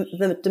that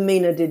the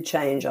demeanour did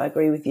change. I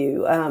agree with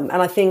you. And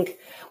I think,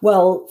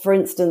 well, for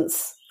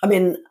instance, I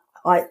mean,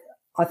 I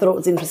thought it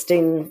was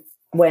interesting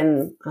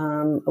when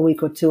a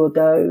week or two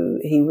ago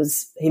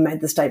he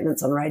made the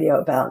statements on radio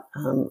about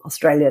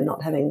Australia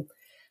not having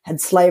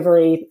had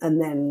slavery,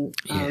 and then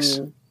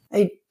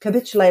he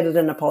capitulated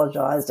and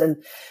apologised.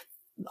 And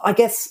I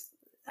guess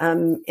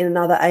in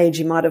another age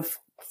he might have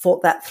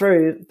fought that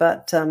through,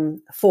 but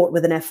fought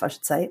with an F, I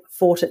should say,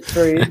 fought it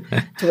through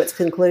to its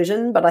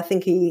conclusion. But I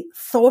think he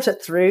thought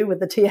it through with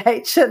the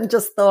TH and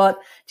just thought,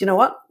 do you know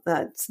what?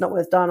 It's not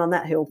worth dying on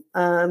that hill.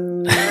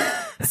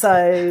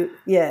 So,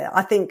 yeah,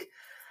 I think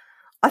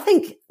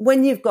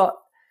when you've got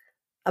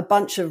a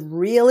bunch of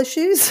real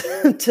issues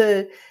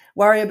to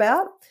worry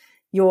about,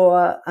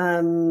 your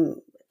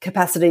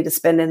capacity to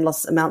spend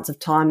endless amounts of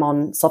time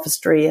on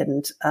sophistry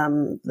and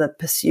the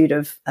pursuit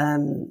of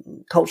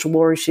cultural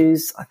war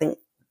issues, I think,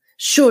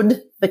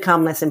 should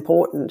become less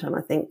important. And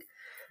I think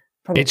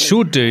probably it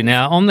should do.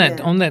 Now, on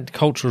that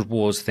cultural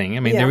wars thing, I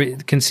mean,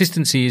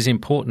 consistency is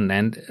important.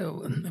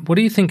 And what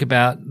do you think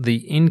about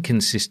the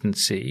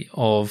inconsistency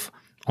of,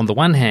 on the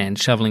one hand,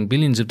 shoveling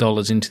billions of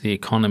dollars into the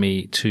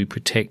economy to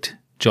protect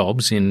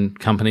jobs in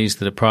companies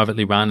that are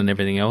privately run and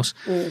everything else,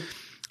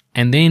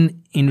 and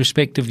then in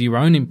respect of your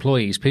own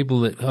employees,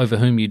 people over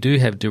whom you do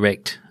have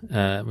direct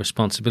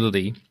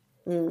responsibility,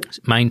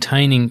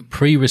 maintaining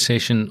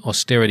pre-recession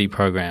austerity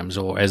programs,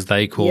 or as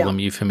they call them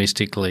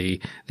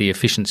euphemistically, the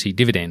efficiency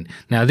dividend.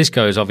 Now, this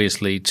goes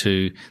obviously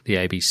to the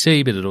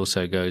ABC, but it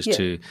also goes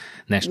to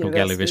National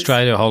Gallery of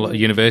Australia, a whole lot of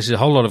universities, a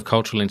whole lot of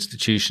cultural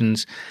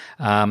institutions.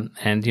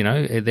 And, you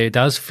know, there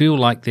does feel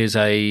like there's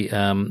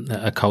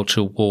a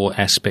culture war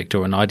aspect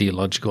or an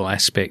ideological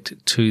aspect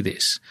to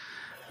this.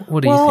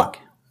 What do you think?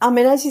 I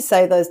mean, as you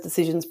say, those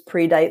decisions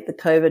predate the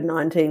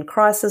COVID-19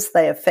 crisis.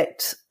 They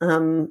affect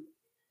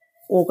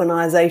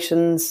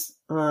organisations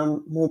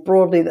more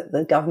broadly that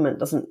the government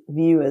doesn't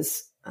view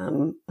as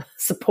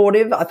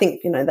supportive. I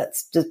think, you know,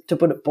 that's just to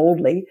put it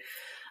baldly.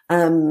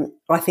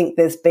 I think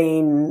there's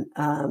been,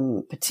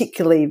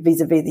 particularly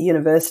vis-a-vis the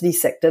university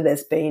sector,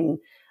 there's been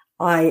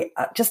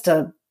just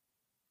a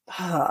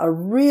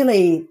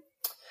really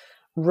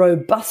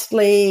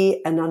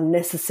robustly and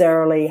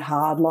unnecessarily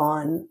hard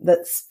line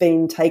that's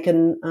been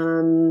taken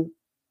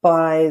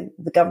by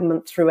the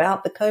government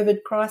throughout the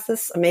COVID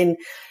crisis. I mean,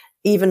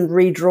 even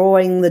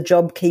redrawing the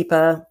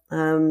JobKeeper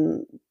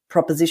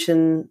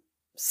proposition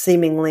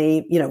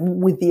seemingly, you know,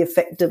 with the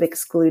effect of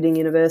excluding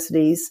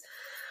universities.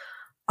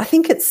 I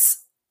think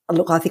it's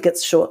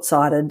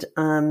short-sighted,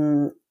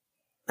 and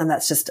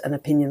that's just an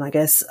opinion, I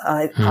guess.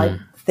 I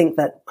think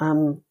that,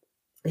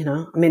 you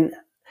know, I mean,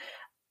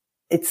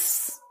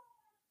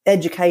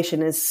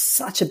 education is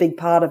such a big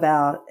part of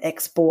our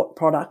export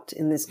product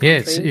in this country.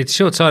 Yeah, it's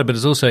short-sighted, but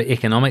it's also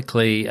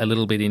economically a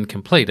little bit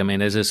incomplete. I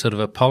mean, as a sort of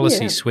a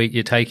policy suite,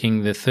 you're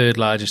taking the third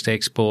largest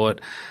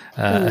export,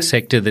 a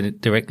sector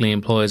that directly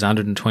employs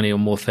 120 or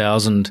more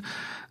thousand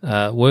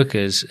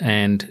workers,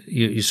 and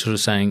you're sort of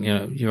saying, you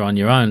know, you're on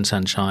your own,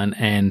 sunshine,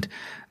 and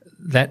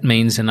that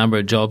means a number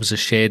of jobs are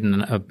shared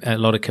and a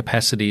lot of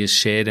capacity is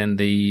shared, and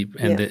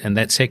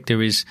that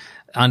sector is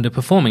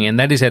underperforming, and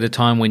that is at a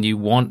time when you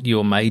want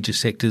your major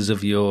sectors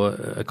of your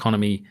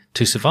economy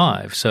to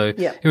survive. So,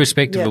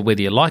 irrespective of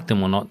whether you like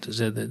them or not,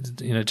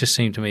 you know, it just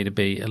seemed to me to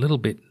be a little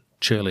bit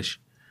churlish.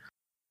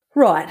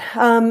 Right,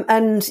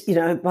 and you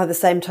know, by the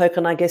same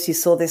token, I guess you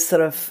saw this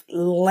sort of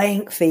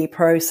lengthy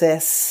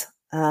process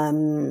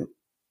in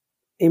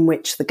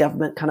which the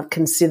government kind of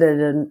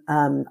considered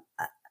an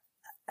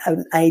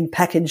aid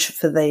package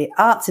for the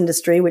arts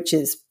industry, which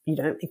is, you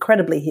know,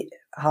 incredibly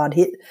hard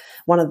hit,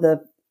 one of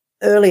the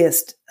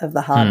earliest of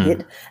the hard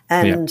hit,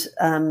 and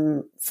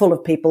full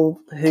of people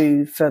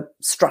who, for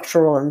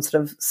structural and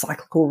sort of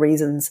cyclical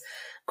reasons,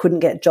 couldn't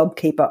get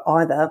JobKeeper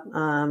either.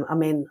 I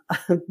mean,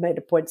 I've made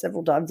a point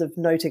several times of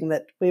noting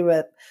that we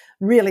were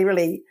really,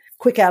 really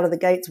quick out of the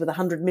gates with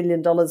 $100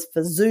 million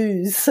for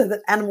zoos so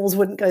that animals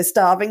wouldn't go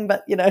starving,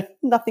 but, you know,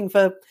 nothing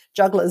for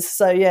jugglers.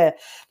 So, yeah,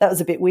 that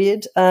was a bit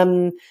weird.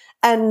 And,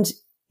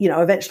 you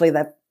know, eventually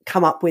they've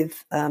come up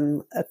with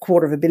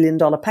 $250 million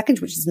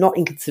package, which is not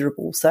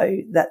inconsiderable. So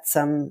that's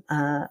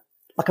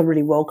like a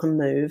really welcome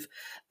move.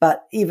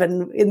 But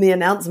even in the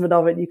announcement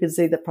of it, you can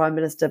see the Prime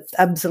Minister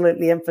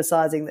absolutely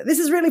emphasising that this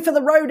is really for the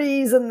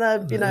roadies and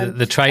the, you know,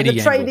 the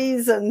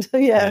tradies and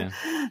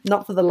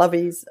not for the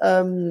lovies,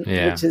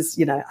 which is,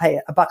 you know, hey,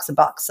 a buck's a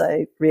buck.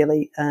 So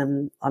really,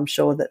 I'm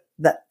sure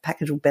that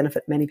package will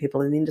benefit many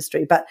people in the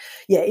industry. But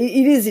yeah,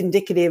 it is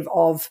indicative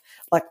of,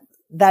 like,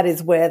 that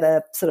is where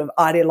the sort of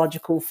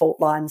ideological fault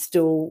line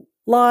still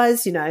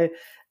lies, you know,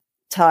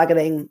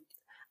 targeting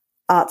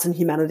arts and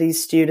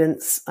humanities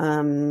students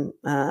in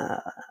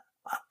the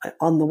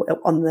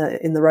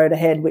road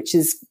ahead, which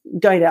is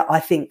going to, I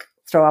think,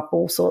 throw up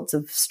all sorts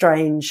of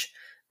strange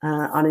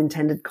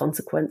unintended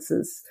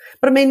consequences.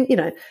 But I mean, you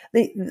know,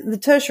 the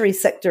tertiary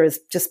sector has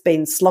just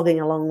been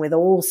slogging along with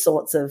all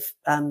sorts of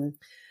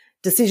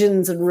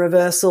decisions and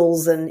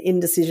reversals and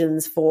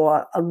indecisions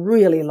for a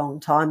really long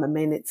time. I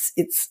mean,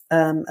 it's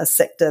a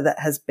sector that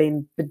has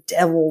been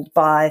bedeviled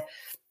by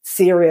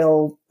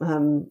serial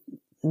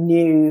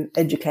new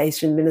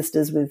education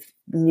ministers with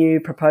new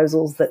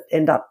proposals that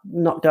end up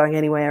not going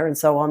anywhere and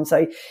so on.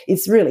 So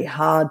it's really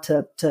hard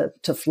to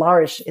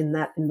flourish in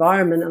that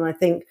environment. And I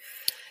think,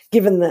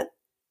 given that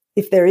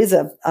if there is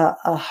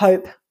a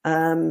hope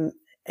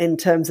in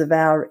terms of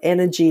our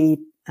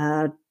energy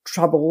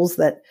troubles,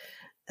 that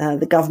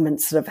the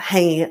government's sort of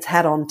hanging its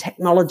hat on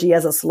technology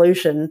as a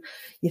solution,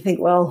 you think,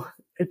 well,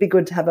 it'd be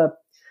good to have a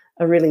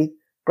really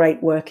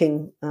great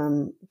working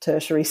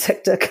tertiary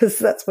sector, because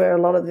that's where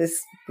a lot of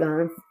this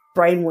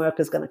brain work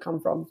is going to come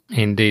from.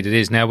 Indeed it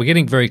is. Now, we're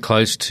getting very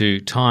close to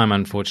time,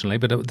 unfortunately,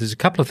 but there's a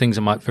couple of things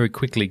I might very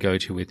quickly go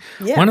to with.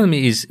 Yeah. One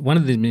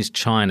of them is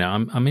China.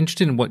 I'm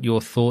interested in what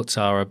your thoughts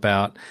are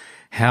about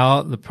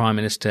how the Prime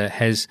Minister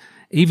has,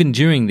 even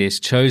during this,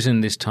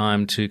 chosen this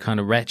time to kind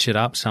of ratchet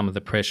up some of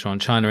the pressure on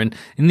China. And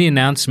in the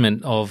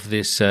announcement of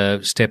this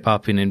step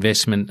up in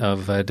investment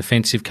of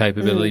defensive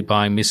capability,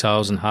 buying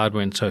missiles and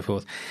hardware and so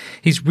forth,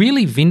 he's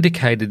really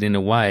vindicated in a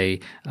way.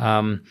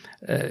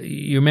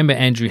 You remember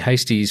Andrew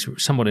Hastie's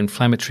somewhat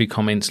inflammatory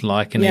comments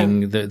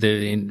likening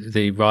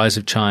the rise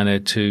of China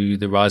to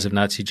the rise of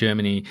Nazi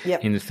Germany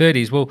in the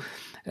 30s. Well,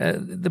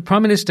 the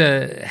Prime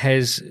Minister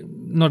has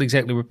not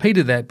exactly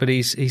repeated that, but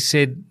he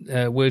said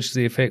words to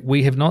the effect,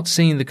 "We have not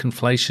seen the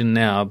conflation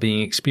now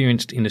being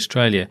experienced in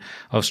Australia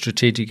of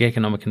strategic,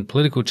 economic and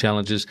political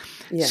challenges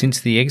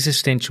since the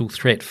existential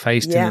threat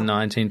faced in the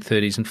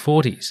 1930s and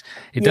 40s.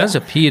 It does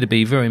appear to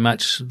be very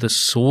much the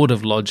sort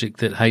of logic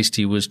that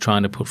Hastie was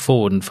trying to put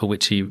forward and for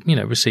which he,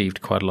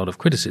 received quite a lot of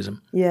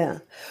criticism. Yeah.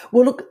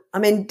 Well, look, I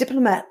mean,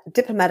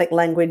 diplomatic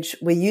language,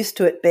 we're used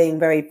to it being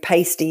very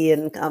pasty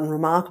and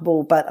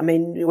unremarkable. But, I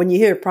mean, when you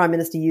hear a Prime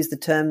Minister use the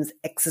terms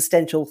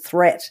existential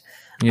threat,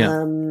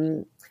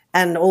 and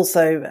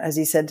also, as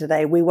he said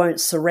today, we won't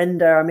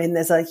surrender. I mean,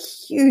 there's a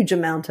huge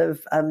amount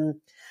of,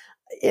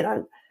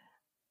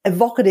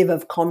 evocative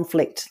of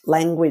conflict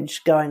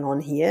language going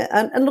on here.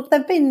 And look, I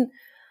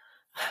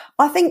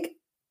think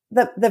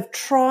that they've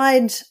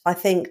tried,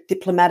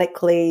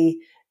 diplomatically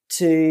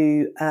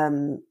to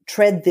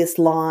tread this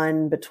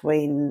line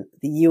between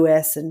the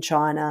US and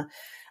China.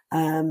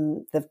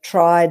 They've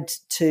tried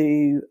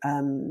to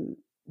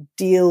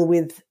deal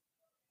with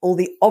all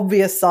the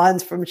obvious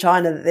signs from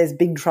China that there's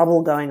big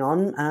trouble going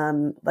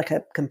on, like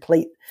a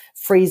complete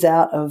freeze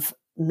out of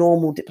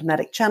normal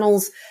diplomatic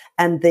channels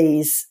and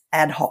these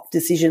ad hoc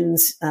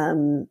decisions,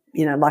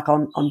 like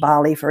on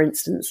Bali, for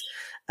instance,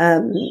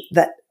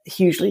 that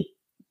hugely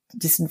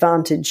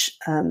disadvantage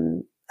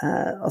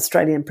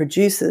Australian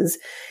producers.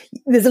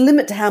 There's a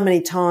limit to how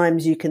many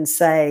times you can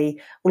say,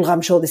 well,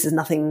 I'm sure this is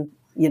nothing,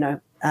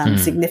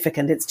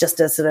 significant. It's just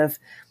a sort of,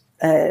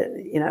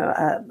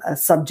 a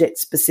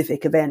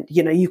subject-specific event.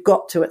 You've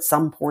got to at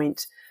some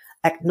point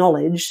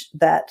acknowledge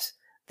that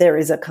there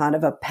is a kind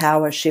of a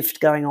power shift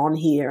going on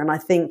here. And I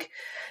think,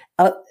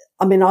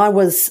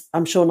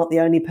 I'm sure not the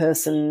only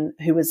person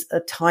who was a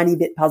tiny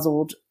bit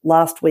puzzled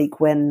last week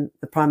when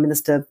the Prime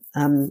Minister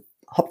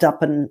hopped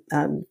up and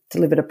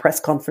delivered a press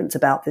conference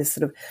about this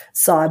sort of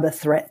cyber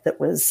threat that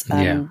was,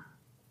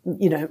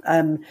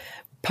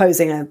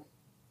 posing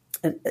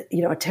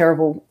a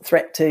terrible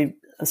threat to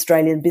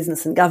Australian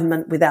business and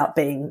government without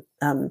being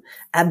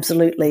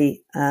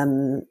absolutely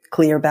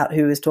clear about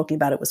who he was talking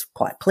about. It was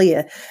quite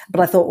clear.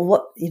 But I thought,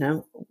 well,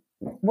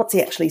 what's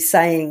he actually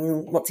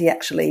saying? What's he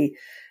actually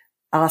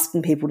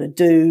asking people to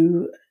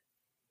do?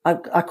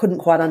 I couldn't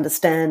quite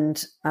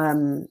understand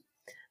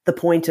the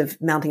point of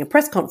mounting a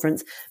press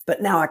conference,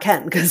 but now I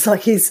can, because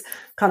he's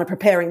kind of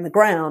preparing the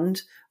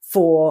ground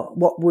for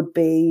what would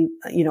be,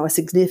 a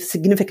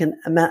significant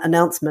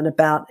announcement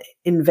about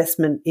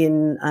investment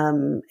in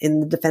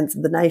the defence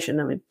of the nation.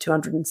 I mean,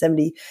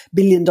 $270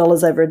 billion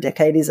over a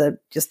decade is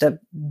just a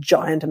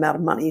giant amount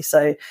of money.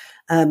 So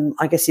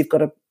I guess you've got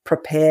to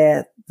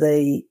prepare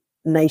the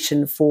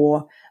nation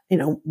for,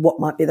 what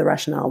might be the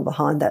rationale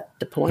behind that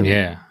deployment.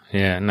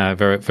 Yeah, no,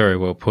 very, very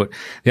well put.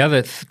 The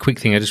other quick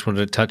thing I just wanted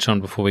to touch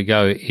on before we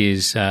go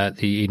is the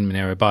Eden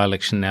Monaro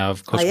by-election. Now,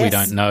 of course, we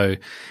don't know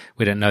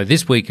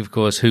this week, of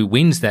course, who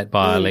wins that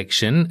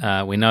by-election.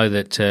 We know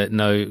that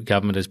no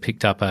government has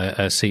picked up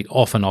a seat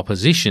off an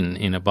opposition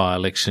in a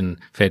by-election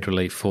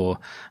federally for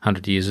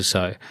 100 years or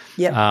so.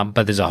 Yep.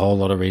 But there's a whole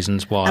lot of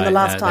reasons why. And the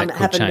last time it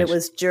happened, change. It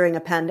was during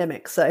a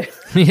pandemic. So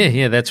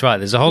yeah, that's right.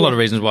 There's a whole lot of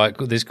reasons why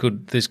this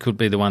could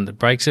be the one that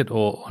breaks it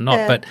or not.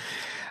 Yeah. But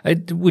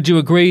would you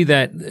agree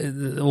that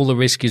all the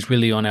risk is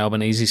really on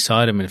Albanese's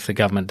side? I mean, if the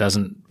government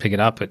doesn't pick it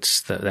up,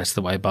 that's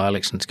the way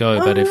by-elections go.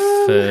 But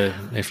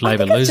if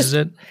Labor loses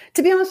it?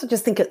 To be honest, I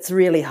just think it's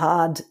really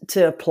hard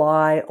to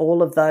apply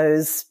all of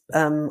those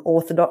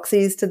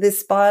orthodoxies to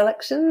this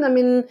by-election. I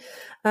mean,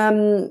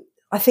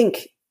 I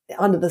think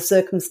under the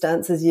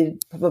circumstances,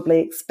 you'd probably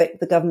expect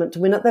the government to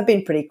win it. They've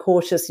been pretty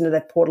cautious.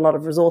 They've poured a lot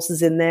of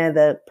resources in there.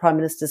 The Prime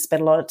Minister's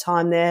spent a lot of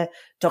time there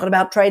talking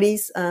about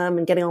tradies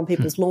and getting on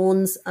people's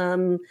lawns.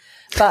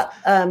 But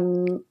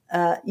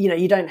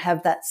you don't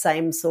have that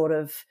same sort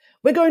of,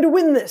 we're going to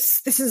win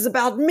this. This is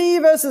about me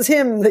versus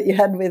him that you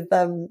had with,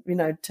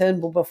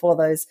 Turnbull before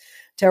those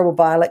terrible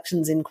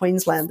by-elections in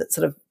Queensland that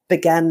sort of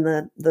began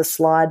the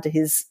slide to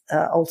his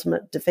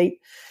ultimate defeat.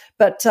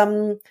 But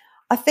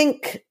I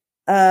think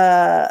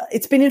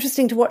it's been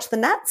interesting to watch the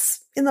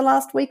Nats in the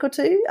last week or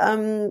two.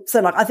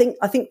 I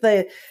think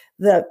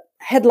the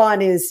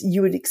headline is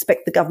you would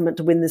expect the government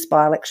to win this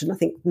by-election. I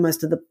think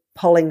most of the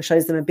polling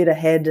shows them a bit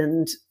ahead,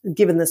 and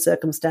given the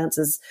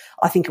circumstances,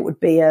 I think it would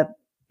be a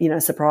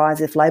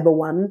surprise if Labor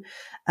won.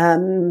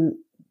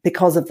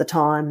 Because of the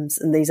times,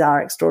 and these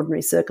are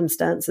extraordinary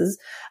circumstances.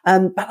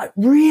 But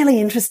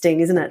really interesting,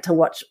 isn't it, to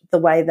watch the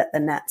way that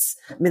the Nats,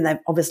 they've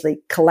obviously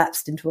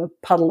collapsed into a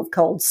puddle of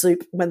cold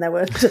soup when they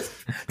were just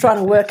trying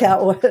to work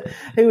out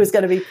who was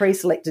going to be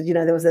pre-selected.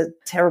 There was a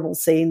terrible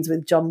scenes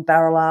with John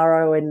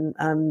Barilaro in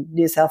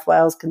New South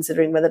Wales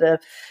considering whether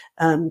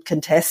to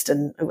contest,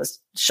 and it was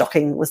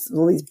shocking with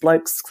all these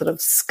blokes sort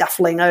of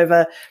scuffling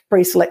over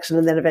pre-selection,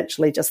 and then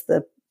eventually just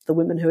the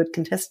women who had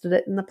contested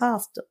it in the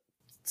past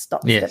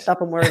stepped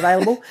up and were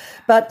available.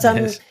 But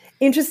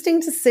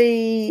interesting to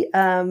see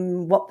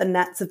what the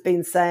Nats have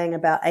been saying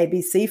about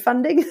ABC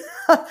funding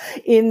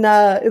in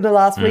the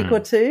last week or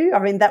two.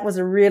 That was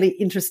a really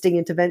interesting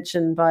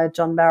intervention by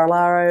John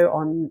Barilaro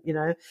on,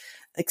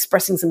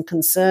 expressing some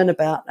concern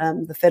about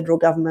the federal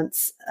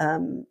government's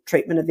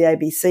treatment of the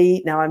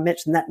ABC. Now, I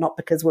mentioned that not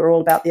because we're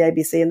all about the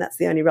ABC and that's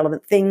the only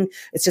relevant thing.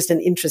 It's just an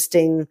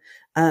interesting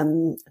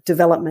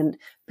development,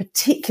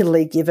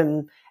 particularly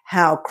given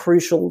how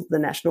crucial the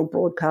national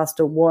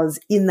broadcaster was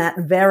in that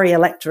very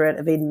electorate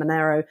of Eden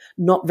Monaro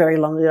not very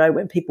long ago,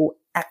 when people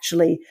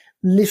actually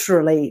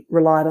literally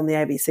relied on the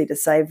ABC to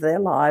save their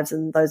lives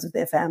and those of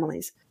their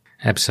families.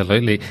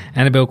 Absolutely.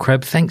 Annabel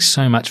Crabb, thanks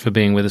so much for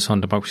being with us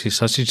on Democracy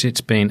Sausage.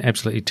 It's been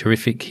absolutely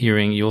terrific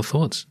hearing your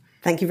thoughts.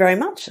 Thank you very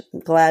much. I'm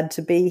glad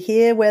to be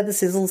here where the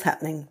sizzle's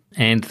happening.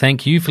 And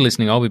thank you for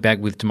listening. I'll be back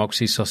with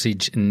Democracy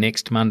Sausage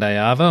next Monday,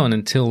 Arvo. And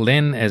until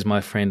then, as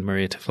my friend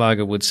Maria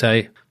Taflaga would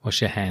say,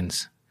 wash your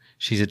hands.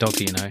 She's a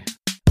doctor, you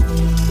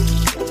know.